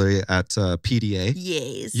pretty regularly at PDA.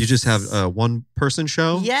 Yes. You just have a one-person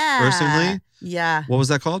show? Yeah. Personally? Yeah. What was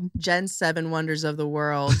that called? Jen's 7 Wonders of the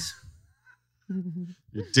World.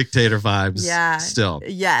 Your dictator vibes. Yeah. Still.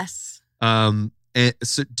 Yes. And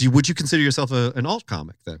so would you consider yourself an alt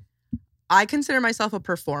comic then? I consider myself a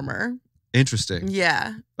performer. Interesting.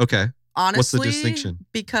 Yeah. Okay. Honestly. What's the distinction?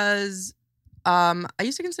 Because I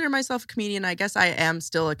used to consider myself a comedian. I guess I am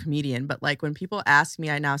still a comedian. But like when people ask me,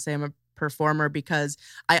 I now say I'm a performer because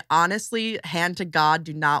I honestly, hand to God,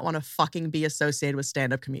 do not want to fucking be associated with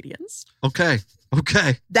stand-up comedians. Okay.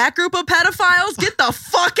 That group of pedophiles, get the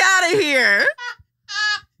fuck out of here.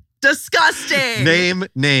 Disgusting. Name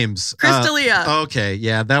names. Crystalia. Okay,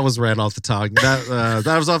 yeah, that was right off the tongue. That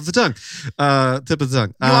was off the tongue. Tip of the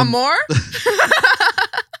tongue. You want more?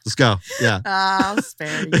 Let's go. Yeah. I'll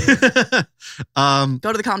spare you.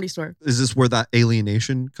 Go to the Comedy Store. Is this where that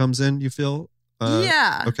alienation comes in, you feel?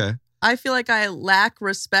 Yeah. Okay. I feel like I lack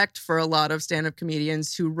respect for a lot of stand-up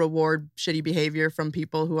comedians who reward shitty behavior from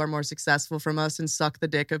people who are more successful from us and suck the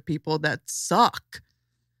dick of people that suck.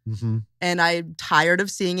 Mm-hmm. And I'm tired of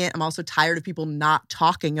seeing it. I'm also tired of people not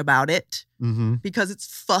talking about it because it's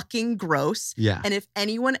fucking gross. Yeah. And if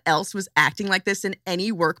anyone else was acting like this in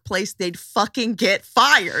any workplace, they'd fucking get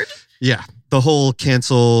fired. Yeah. The whole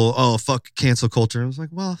cancel culture. I was like,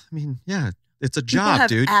 well, I mean, yeah, it's a job, people have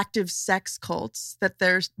dude. Active sex cults that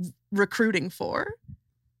they're recruiting for.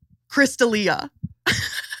 Crystalia.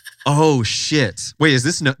 Oh shit! Wait, is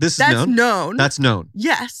this known? That's known. That's known.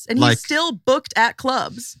 Yes, and Like- he's still booked at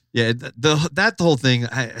clubs. Yeah, that whole thing.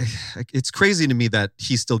 It's crazy to me that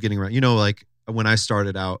he's still getting around. You know, like when I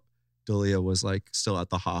started out, Dalia was like still at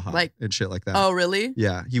the haha Like- and shit like that. Oh, really?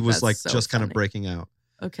 Yeah, he was That's like so just kind of funny. breaking out,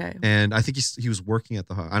 Okay. and I think he was working at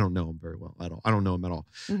the haha. I don't know him very well at all. I don't know him at all.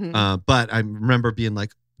 Mhm. But I remember being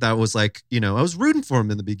like, that was like, you know, I was rooting for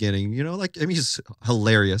him in the beginning. You know, like I mean, he's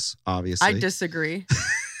hilarious, obviously. I disagree.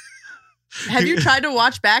 Have you tried to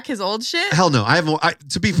watch back his old shit? Hell no. I haven't.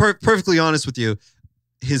 To be perfectly honest with you,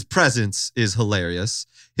 his presence is hilarious.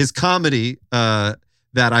 His comedy that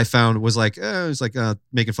I found was like, it was like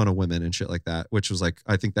making fun of women and shit like that, which was like,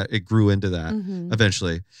 I think that it grew into that Mhm.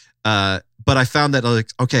 eventually. But I found that like,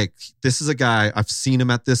 okay, this is a guy, I've seen him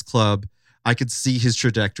at this club. I could see his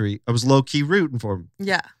trajectory. I was low key rooting for him.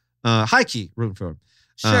 Yeah, High key rooting for him.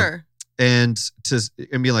 sure. And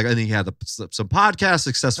be like, I think he had some podcasts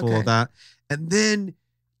successful Okay. with that. And then,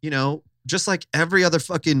 you know, just like every other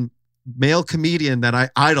fucking male comedian that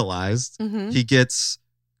I idolized, Mhm. he gets,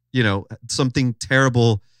 you know, something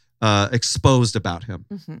terrible exposed about him.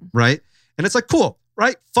 Mhm. Right. And it's like, cool,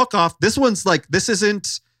 right? Fuck off. This one's like, this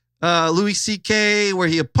isn't Louis C.K. where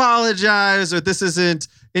he apologized, or this isn't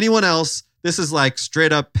anyone else. This is like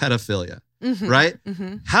straight up pedophilia. Mhm. Right?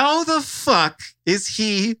 Mhm. How the fuck is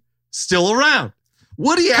he still around?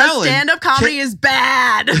 Woody Because Allen. stand-up comedy is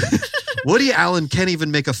bad. Woody Allen can't even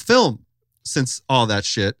make a film since all that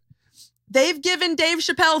shit. They've given Dave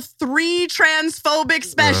Chappelle 3 transphobic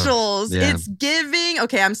specials. yeah. It's giving.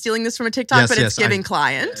 Okay, I'm stealing this from a TikTok, Yes, but it's yes, giving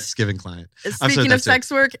client. It's giving client. I've said Speaking that of too. sex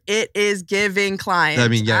work, it is giving client. I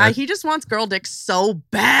mean, yeah. He just wants girl dick so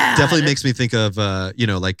bad. Definitely makes me think of, you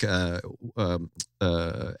know, like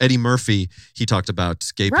Eddie Murphy. He talked about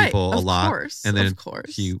gay right, people a of lot. Course, And then of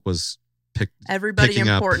course. he was Everybody picking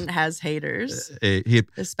up, important has haters, he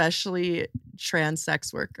especially trans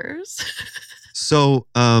sex workers. So,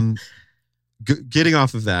 getting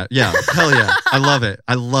off of that, yeah, hell yeah, I love it.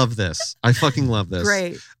 I love this. I fucking love this.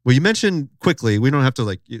 Great. Well, you mentioned quickly. We don't have to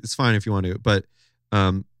like. It's fine if you want to, but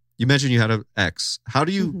you mentioned you had an ex. How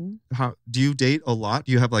do you Mhm. how do you date a lot?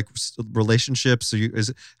 Do you have like relationships? So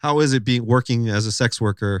how is it being working as a sex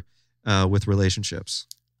worker with relationships?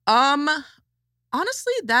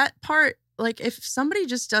 Honestly, that part, like, if somebody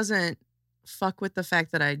just doesn't fuck with the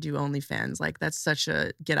fact that I do OnlyFans, like, that's such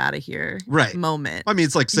a get out of here Right. moment. I mean,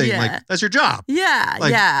 it's like saying Yeah. like that's your job. Yeah,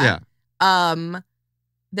 Like, yeah. yeah.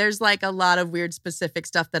 There's like a lot of weird specific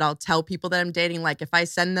stuff that I'll tell people that I'm dating. Like if I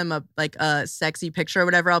send them a sexy picture or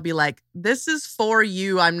whatever, I'll be like, this is for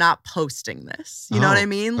you. I'm not posting this. You know what I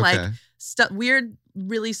mean? Okay. Like weird,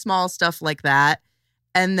 really small stuff like that.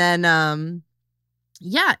 And then,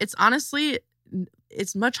 yeah, it's honestly,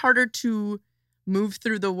 it's much harder to move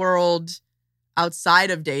through the world outside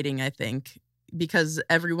of dating, I think, because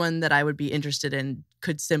everyone that I would be interested in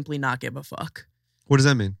could simply not give a fuck. What does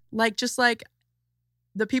that mean? Like, just like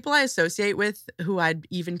the people I associate with who I'd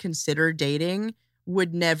even consider dating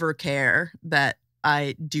would never care that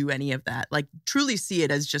I do any of that. Like, truly see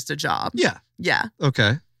it as just a job. Yeah. Yeah.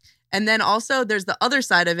 Okay. And then also there's the other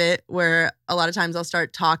side of it where a lot of times I'll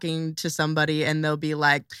start talking to somebody and they'll be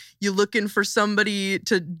like, you looking for somebody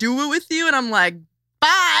to do it with you? And I'm like,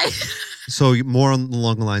 bye. So more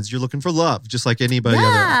along the lines, you're looking for love, just like anybody other,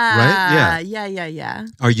 Yeah. right? Yeah.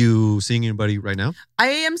 Are you seeing anybody right now? I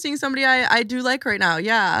am seeing somebody I do like right now.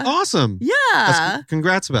 Yeah. Awesome. Yeah.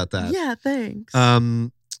 Congrats about that. Yeah, thanks.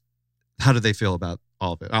 How do they feel about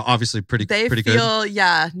all of it? Obviously, pretty They good. feel,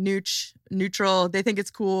 yeah, neutral. They think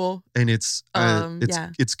it's cool. And it's yeah.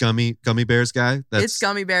 it's gummy bears guy. It's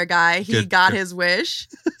Gummy Bear Guy. He Good, got good. his wish.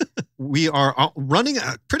 We are running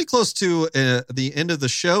pretty close to the end of the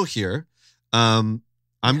show here. I'm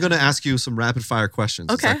going to ask you some rapid fire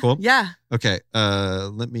questions. Okay. Is that cool? Yeah. Okay.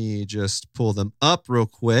 Let me just pull them up real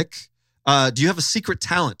quick. Do you have a secret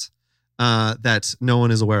talent that no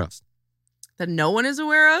one is aware of? That no one is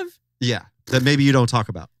aware of? Yeah. That maybe you don't talk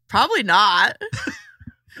about. Probably not.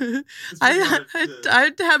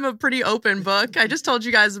 I have a pretty open book. I just told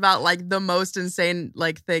you guys about like the most insane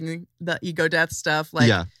like thing, the ego death stuff.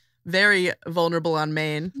 Like very vulnerable on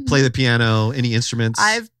Maine. Play the piano, any instruments?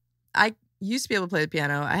 I used to be able to play the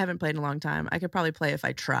piano. I haven't played in a long time. I could probably play if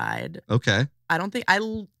I tried. Okay. I don't think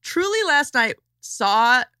truly last night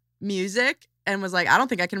saw music and was like, I don't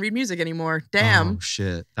think I can read music anymore. Damn. Oh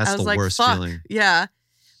shit. That's the worst feeling. Yeah.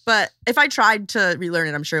 But if I tried to relearn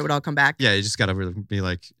it, I'm sure it would all come back. Yeah, you just gotta really be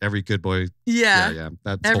like every good boy. Yeah.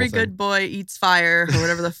 That's every good boy eats fire or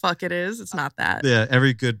whatever the fuck it is. It's not that. Yeah,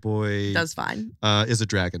 every good boy does fine. Is a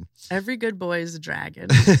dragon. Every good boy is a dragon.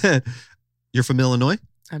 You're from Illinois?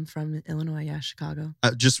 I'm from Illinois, yeah, Chicago.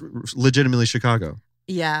 Just legitimately Chicago.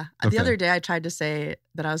 Yeah. Okay. The other day I tried to say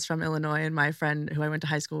that I was from Illinois and my friend who I went to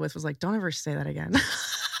high school with was like, don't ever say that again.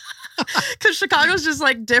 Because Chicago's just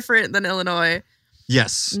like different than Illinois.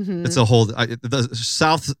 Yes. Mm-hmm. It's a whole, the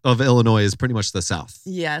south of Illinois is pretty much the south.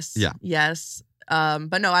 Yes. Yeah. Yes.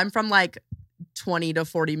 But no, I'm from like 20 to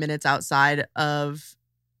 40 minutes outside of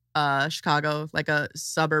Chicago, like a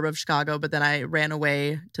suburb of Chicago. But then I ran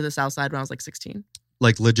away to the south side when I was like 16.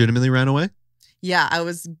 Like legitimately ran away? Yeah. I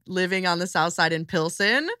was living on the south side in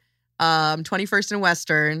Pilsen, 21st and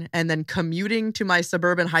Western, and then commuting to my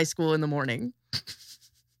suburban high school in the morning.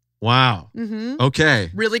 Wow. Mm-hmm. Okay.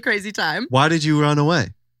 Really crazy time. Why did you run away?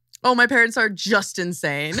 Oh, my parents are just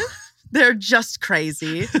insane. They're just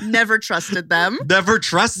crazy. Never trusted them. Never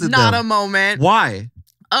trusted them. Not a moment. Why?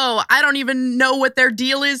 Oh, I don't even know what their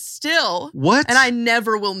deal is still. What? And I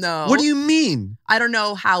never will know. What do you mean? I don't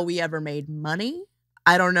know how we ever made money.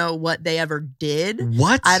 I don't know what they ever did.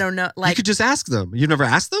 What? I don't know. Like, you could just ask them. You never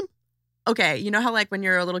asked them? Okay, you know how like when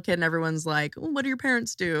you're a little kid and everyone's like, oh, what do your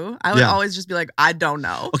parents do? I would always just be like, I don't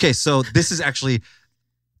know. Okay, so this is actually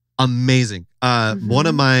amazing. One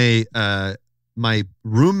of my my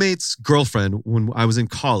roommate's girlfriend when I was in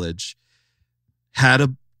college had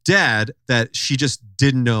a dad that she just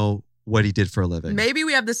didn't know what he did for a living. Maybe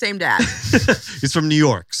we have the same dad. He's from New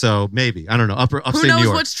York, so maybe. I don't know. Upstate New York. Who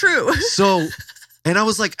knows what's true? So... And I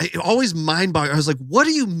was like, it always mind-boggling. I was like, what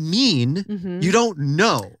do you mean you don't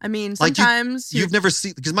know? I mean, sometimes... Like you've never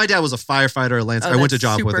seen... Because my dad was a firefighter, a landscaper. I went to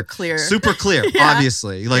job with him. Super clear,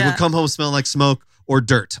 obviously. Like would come home smelling like smoke or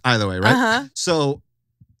dirt, either way, right? Uh-huh. So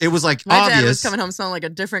it was like my obvious. My dad was coming home smelling like a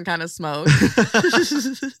different kind of smoke.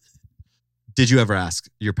 Did you ever ask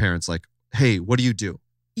your parents like, hey, what do you do?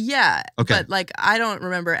 Yeah. Okay. But like, I don't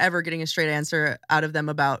remember ever getting a straight answer out of them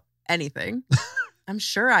about anything. I'm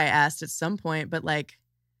sure I asked at some point, but like,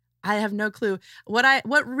 I have no clue.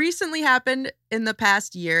 What recently happened in the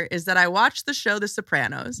past year is that I watched the show The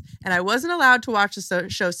Sopranos, and I wasn't allowed to watch the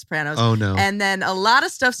show Sopranos. Oh no! And then a lot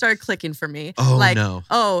of stuff started clicking for me. Oh like, no!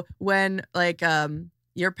 Oh, when like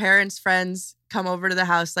your parents' friends come over to the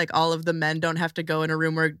house, like all of the men don't have to go in a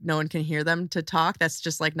room where no one can hear them to talk. That's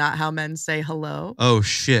just like not how men say hello. Oh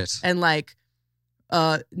shit! And like.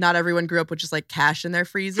 Not everyone grew up with just like cash in their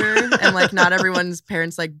freezer, and like not everyone's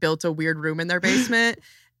parents like built a weird room in their basement.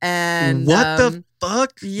 And what the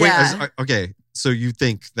fuck? Yeah. Wait, okay, so you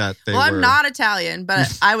think that they were... I'm not Italian, but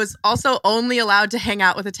I was also only allowed to hang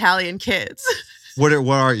out with Italian kids. What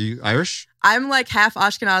are you, Irish? I'm like half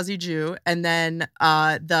Ashkenazi Jew, and then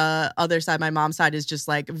the other side, my mom's side, is just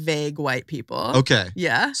like vague white people. Okay.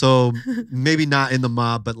 Yeah. So maybe not in the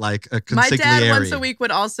mob, but like a consigliere. My dad once a week would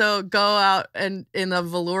also go out and in a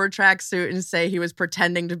velour tracksuit and say he was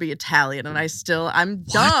pretending to be Italian, and I'm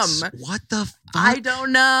dumb. What the fuck? I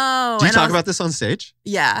don't know. Do you talk about this on stage?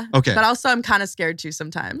 Yeah. Okay. But also I'm kind of scared too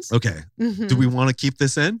sometimes. Okay. Mm-hmm. Do we want to keep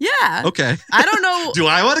this in? Yeah. Okay. I don't know. Do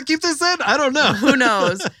I want to keep this in? I don't know. Who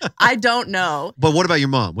knows? I don't know. But what about your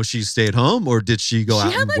mom? Was she stay at home or did she go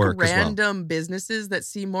out and work as well? She had like random businesses that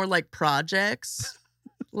seem more like projects.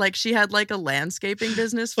 Like she had like a landscaping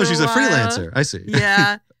business for she's a while. freelancer. I see.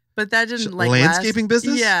 Yeah. But that didn't like landscaping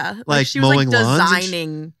business? Yeah. Like she was mowing like lawns?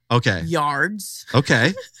 designing yards.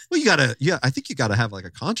 Okay. Well, I think you gotta have like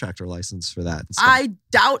a contractor license for that. I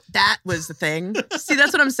doubt that was the thing. See,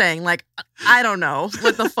 that's what I'm saying. Like, I don't know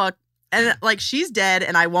what the fuck. And like, she's dead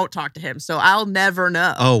and I won't talk to him. So I'll never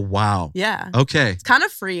know. Oh, wow. Yeah. Okay. It's kind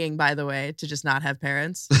of freeing, by the way, to just not have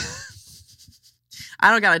parents.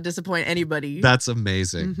 I don't gotta disappoint anybody. That's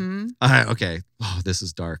amazing. Mm-hmm. Okay. Oh, this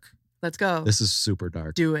is dark. Let's go. This is super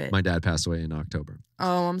dark. Do it. My dad passed away in October.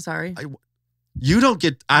 Oh, I'm sorry. You don't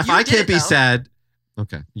get... If I can't be though. sad...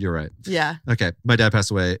 Okay, you're right. Yeah. Okay, my dad passed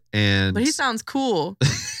away and... But he sounds cool.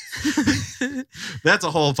 That's a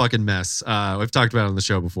whole fucking mess. We've talked about it on the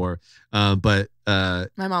show before. But... my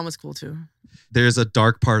mom was cool too. There's a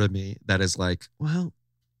dark part of me that is like, well,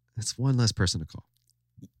 it's one less person to call.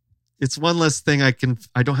 It's one less thing I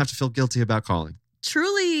don't have to feel guilty about calling.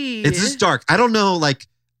 Truly. It's just dark. I don't know. Like,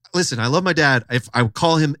 listen, I love my dad. If I would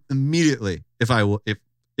call him immediately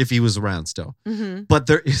if he was around still. Mm-hmm. But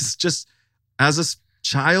there is just, as a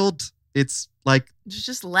child, it's like There's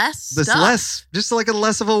just less this stuff. less, just like a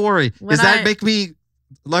less of a worry. When Does that make me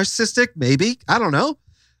narcissistic? Maybe. I don't know.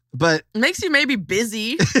 But It makes you maybe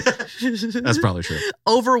busy. that's probably true.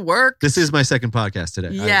 Overworked. This is my second podcast today.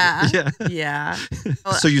 Yeah. Yeah.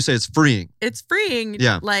 So you say it's freeing. It's freeing.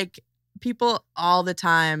 Yeah. Like, people all the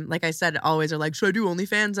time, like I said, always are like, should I do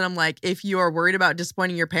OnlyFans? And I'm like, if you are worried about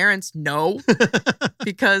disappointing your parents, no,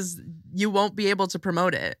 because you won't be able to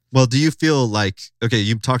promote it. Well, do you feel like, okay,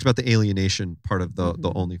 you talked about the alienation part of the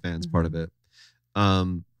OnlyFans part of it.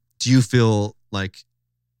 Do you feel like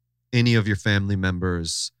any of your family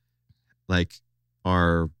members like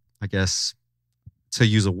are, I guess, to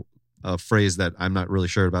use a phrase that I'm not really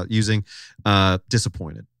sure about using,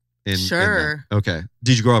 disappointed? Sure. Okay.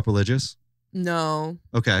 Did you grow up religious? No,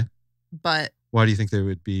 Okay. but Why do you think they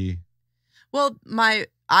would be? well,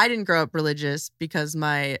 I didn't grow up religious because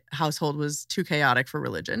my household was too chaotic for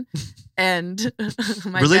religion. And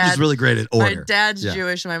Religion's really great at order. My dad's Yeah.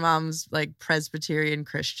 Jewish and my mom's like Presbyterian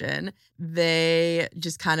Christian. They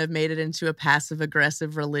just kind of made it into a passive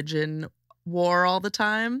aggressive religion war all the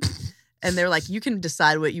time. And they're like, you can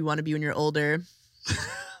decide what you want to be when you're older.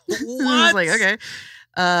 I was like, okay.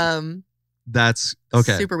 That's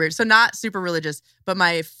okay. Super weird. So not super religious, but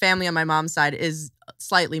my family on my mom's side is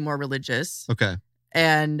slightly more religious. Okay.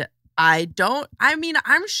 And I'm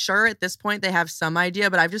sure at this point they have some idea,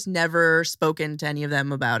 but I've just never spoken to any of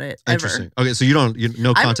them about it. Ever. Interesting. Okay, so you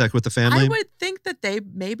no contact with the family? I would think that they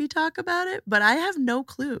maybe talk about it, but I have no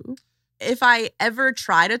clue. If I ever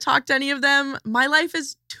try to talk to any of them, my life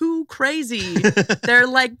is too crazy. They're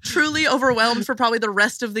like truly overwhelmed for probably the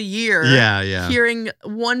rest of the year. Yeah. Hearing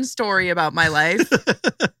one story about my life.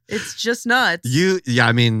 It's just nuts.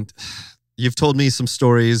 You've told me some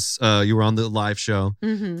stories. You were on the live show.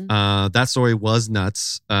 Mm-hmm. That story was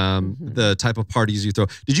nuts. The type of parties you throw.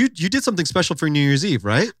 You did something special for New Year's Eve,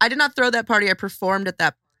 right? I did not throw that party. I performed at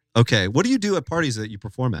that. Okay. What do you do at parties that you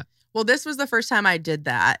perform at? Well, this was the first time I did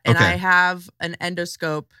that. And Okay. I have an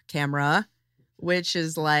endoscope camera, which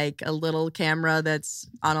is like a little camera that's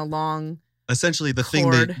on a long Essentially the thing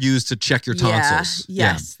cord. they use to check your tonsils.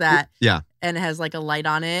 That. Yeah. And it has like a light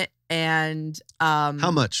on it. And How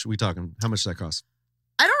much we talking? How much does that cost?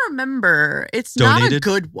 I don't remember. It's not a Donated?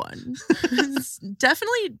 good one. It's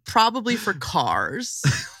definitely probably for cars.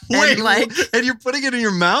 Wait, and you're putting it in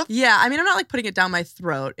your mouth? Yeah, I mean, I'm not like putting it down my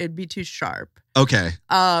throat. It'd be too sharp. Okay.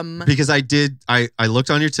 Because I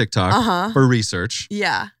looked on your TikTok for research.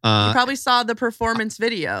 Yeah. You probably saw the performance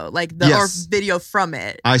video, like or video from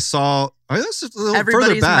it. I saw that's just a little further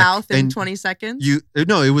Everybody's back, mouth in and 20 seconds.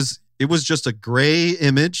 It was just a gray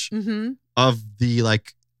image of the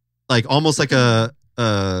like almost like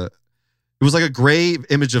it was like a gray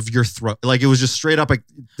image of your throat. Like it was just straight up like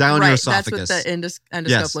down your esophagus. That's what the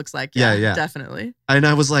endoscope looks like. Yeah, definitely. And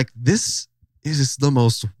I was like, this is the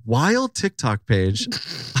most wild TikTok page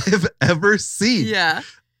I've ever seen. Yeah.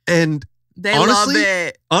 And they love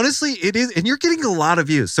it. Honestly, it is. And you're getting a lot of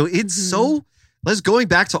views. So it's so, going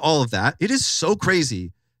back to all of that. It is so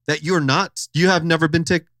crazy that you have never been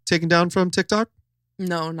taken down from TikTok?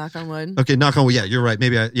 No, knock on wood. Okay, knock on wood. Yeah, you're right.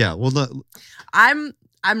 Maybe well,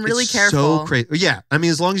 I'm really it's careful. So crazy. Yeah, I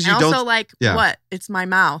mean, as long as you and don't. Also, like, what? It's my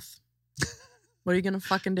mouth. What are you gonna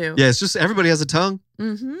fucking do? Yeah, it's just everybody has a tongue.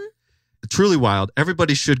 Mm-hmm. Truly wild.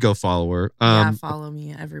 Everybody should go follow her. Follow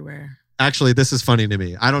me everywhere. Actually, this is funny to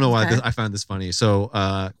me. I don't know why I found this funny. So,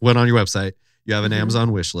 went on your website. You have an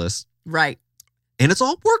Amazon wish list, right? And it's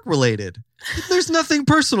all work related. There's nothing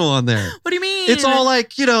personal on there. What do you mean? It's all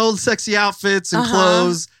like sexy outfits and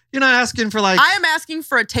clothes. You're not asking for like. I am asking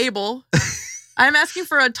for a table. I'm asking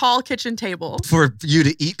for a tall kitchen table for you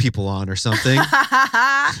to eat people on or something.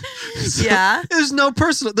 Yeah. There's no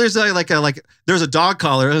personal. There's there's a dog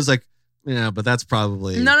collar. I was like, yeah, but that's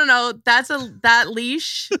probably no. That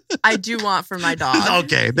leash I do want for my dog.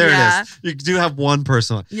 Okay, there it is. You do have one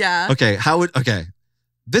personal. Yeah. Okay.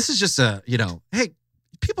 This is just hey,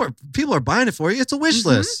 people are buying it for you. It's a wish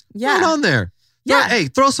list. Yeah. Throw it on there. Yeah.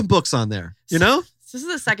 Throw some books on there. You know. This is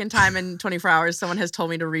the second time in 24 hours someone has told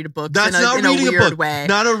me to read a book That's in a weird way.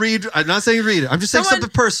 Not a read. I'm not saying read it. I'm just saying something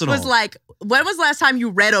personal. Was like, when was the last time you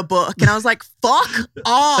read a book? And I was like, fuck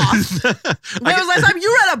off. When was the last time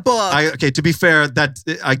you read a book? Okay, to be fair, that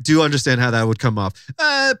I do understand how that would come off.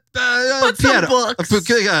 Put some books.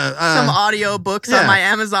 Some audio books on my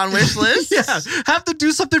Amazon wish list. Have to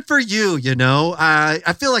do something for you,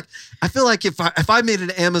 I feel like if I made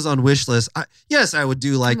an Amazon wish list, I would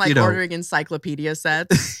do like ordering encyclopedia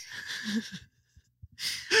sets.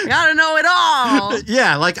 I gotta know it all.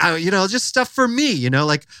 Yeah, like just stuff for me.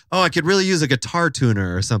 Like I could really use a guitar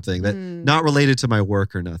tuner or something that not related to my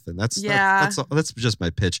work or nothing. That's just my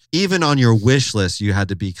pitch. Even on your wish list, you had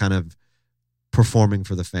to be kind of performing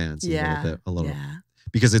for the fans a little bit,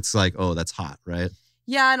 because it's like, oh, that's hot, right?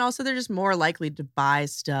 Yeah, and also they're just more likely to buy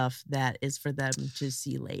stuff that is for them to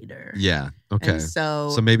see later. Yeah. Okay. And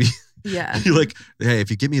so maybe. Yeah. You're like, hey, if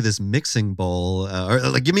you give me this mixing bowl or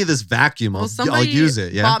like give me this vacuum, I'll use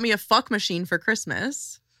it. Yeah. Bought me a fuck machine for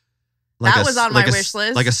Christmas. That was on my wish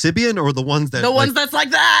list. Like a Sybian or the ones that... The ones that's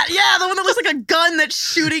like that. Yeah, the one that looks like a gun that's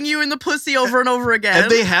shooting you in the pussy over and over again.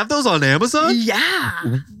 And they have those on Amazon?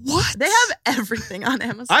 Yeah. What? They have everything on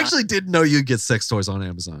Amazon. I actually didn't know you get sex toys on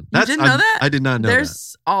Amazon. You didn't know that? I did not know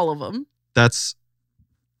There's all of them. That's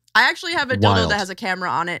I actually have a dildo wild. that has a camera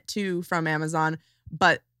on it too from Amazon,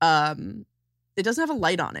 but it doesn't have a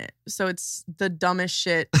light on it. So it's the dumbest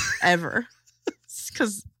shit ever.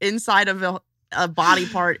 Because inside of a body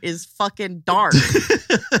part is fucking dark.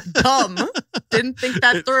 Dumb. Didn't think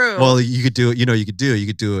that through. Well, you could do it. You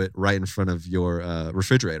could do it right in front of your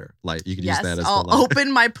refrigerator light. You could use that as I'll the light.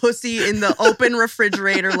 open my pussy in the open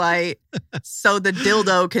refrigerator light so the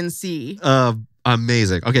dildo can see.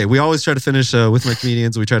 Amazing. Okay, we always try to finish with my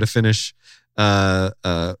comedians. We try to finish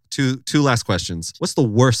two last questions. What's the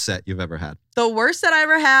worst set you've ever had? The worst set I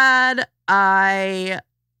ever had, I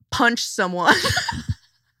punched someone.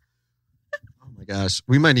 Oh my gosh,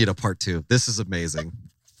 we might need a part 2. This is amazing.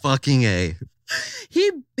 Fucking A.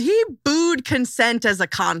 He booed consent as a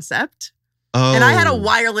concept. Oh. And I had a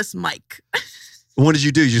wireless mic. What did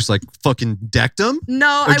you do? You just like fucking decked him?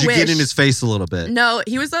 No, or did you wish. get in his face a little bit? No,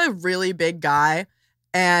 he was a really big guy.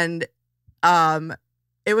 And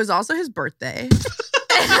it was also his birthday.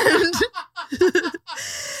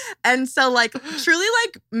 and so like truly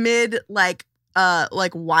like mid like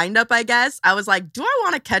wind up, I guess. I was like, do I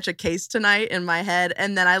want to catch a case tonight in my head?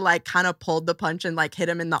 And then I like kind of pulled the punch and like hit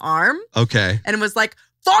him in the arm. Okay. And it was like,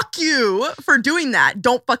 fuck you for doing that.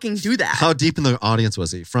 Don't fucking do that. How deep in the audience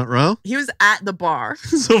was he? Front row? He was at the bar.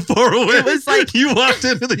 So far away. It was like you walked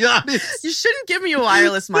into the audience. You shouldn't give me a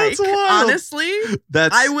wireless mic. Honestly,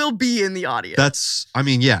 I will be in the audience.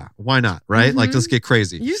 Yeah, why not? Right? Mm-hmm. Like, let's get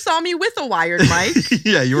crazy. You saw me with a wired mic.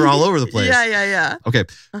 Yeah, you were all over the place. Yeah. Okay,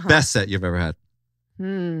 best set you've ever had? I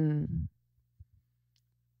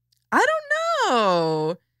don't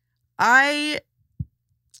know.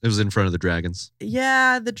 It was in front of the dragons.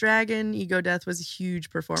 Yeah, the dragon ego death was a huge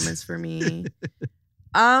performance for me.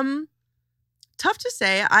 Tough to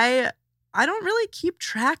say. I don't really keep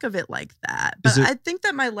track of it like that. But I think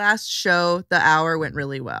that my last show, The Hour, went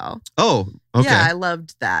really well. Oh, okay. Yeah, I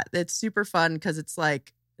loved that. It's super fun because it's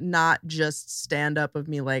like not just stand up of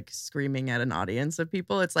me like screaming at an audience of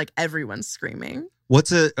people. It's like everyone's screaming.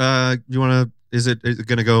 What's it? Is it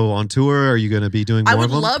going to go on tour? Are you going to be doing more I would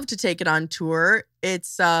of them? love to take it on tour.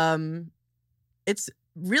 It's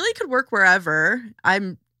really could work wherever.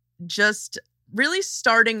 I'm just really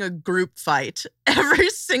starting a group fight every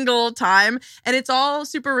single time. And it's all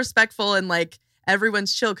super respectful and like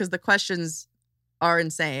everyone's chill because the questions are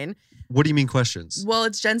insane. What do you mean questions? Well,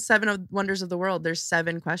 it's Jen's 7 Wonders of the World. There's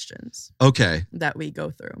 7 questions. Okay. That we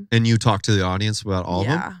go through. And you talk to the audience about all of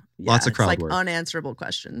them? Yeah. Lots of crowd work. work. Unanswerable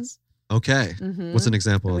questions. Okay. Mm-hmm. What's an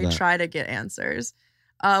example of that? We try to get answers.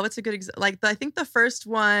 What's a good example? Like, I think the first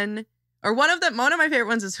one, or one of my favorite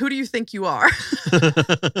ones is, who do you think you are?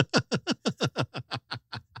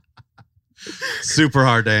 Super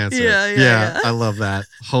hard to answer. Yeah. I love that.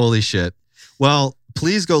 Holy shit. Well,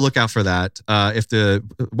 please go look out for that.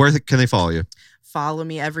 Where can they follow you? Follow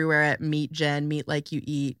me everywhere at Meet Jenn, Meet Like You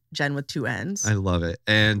Eat, Jenn with 2 N's. I love it.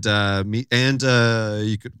 And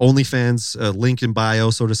you could OnlyFans, link in bio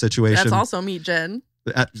sort of situation. That's also Meet Jenn.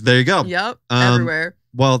 There you go. Yep. Everywhere.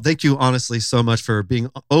 Well, thank you honestly so much for being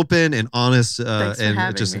open and honest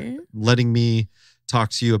and just me. letting me talk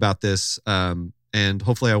to you about this. And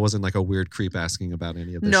hopefully I wasn't like a weird creep asking about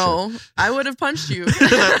any of this. No, shit. I would have punched you.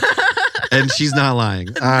 And she's not lying.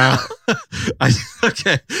 No.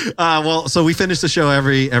 Okay. Well, so we finish the show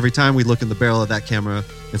every time we look in the barrel of that camera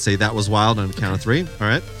and say that was wild on the count of 3. All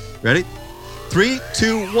right. Ready? 3,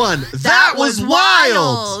 2, 1. That was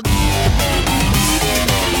wild.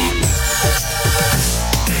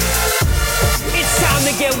 It's time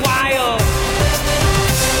to get wild.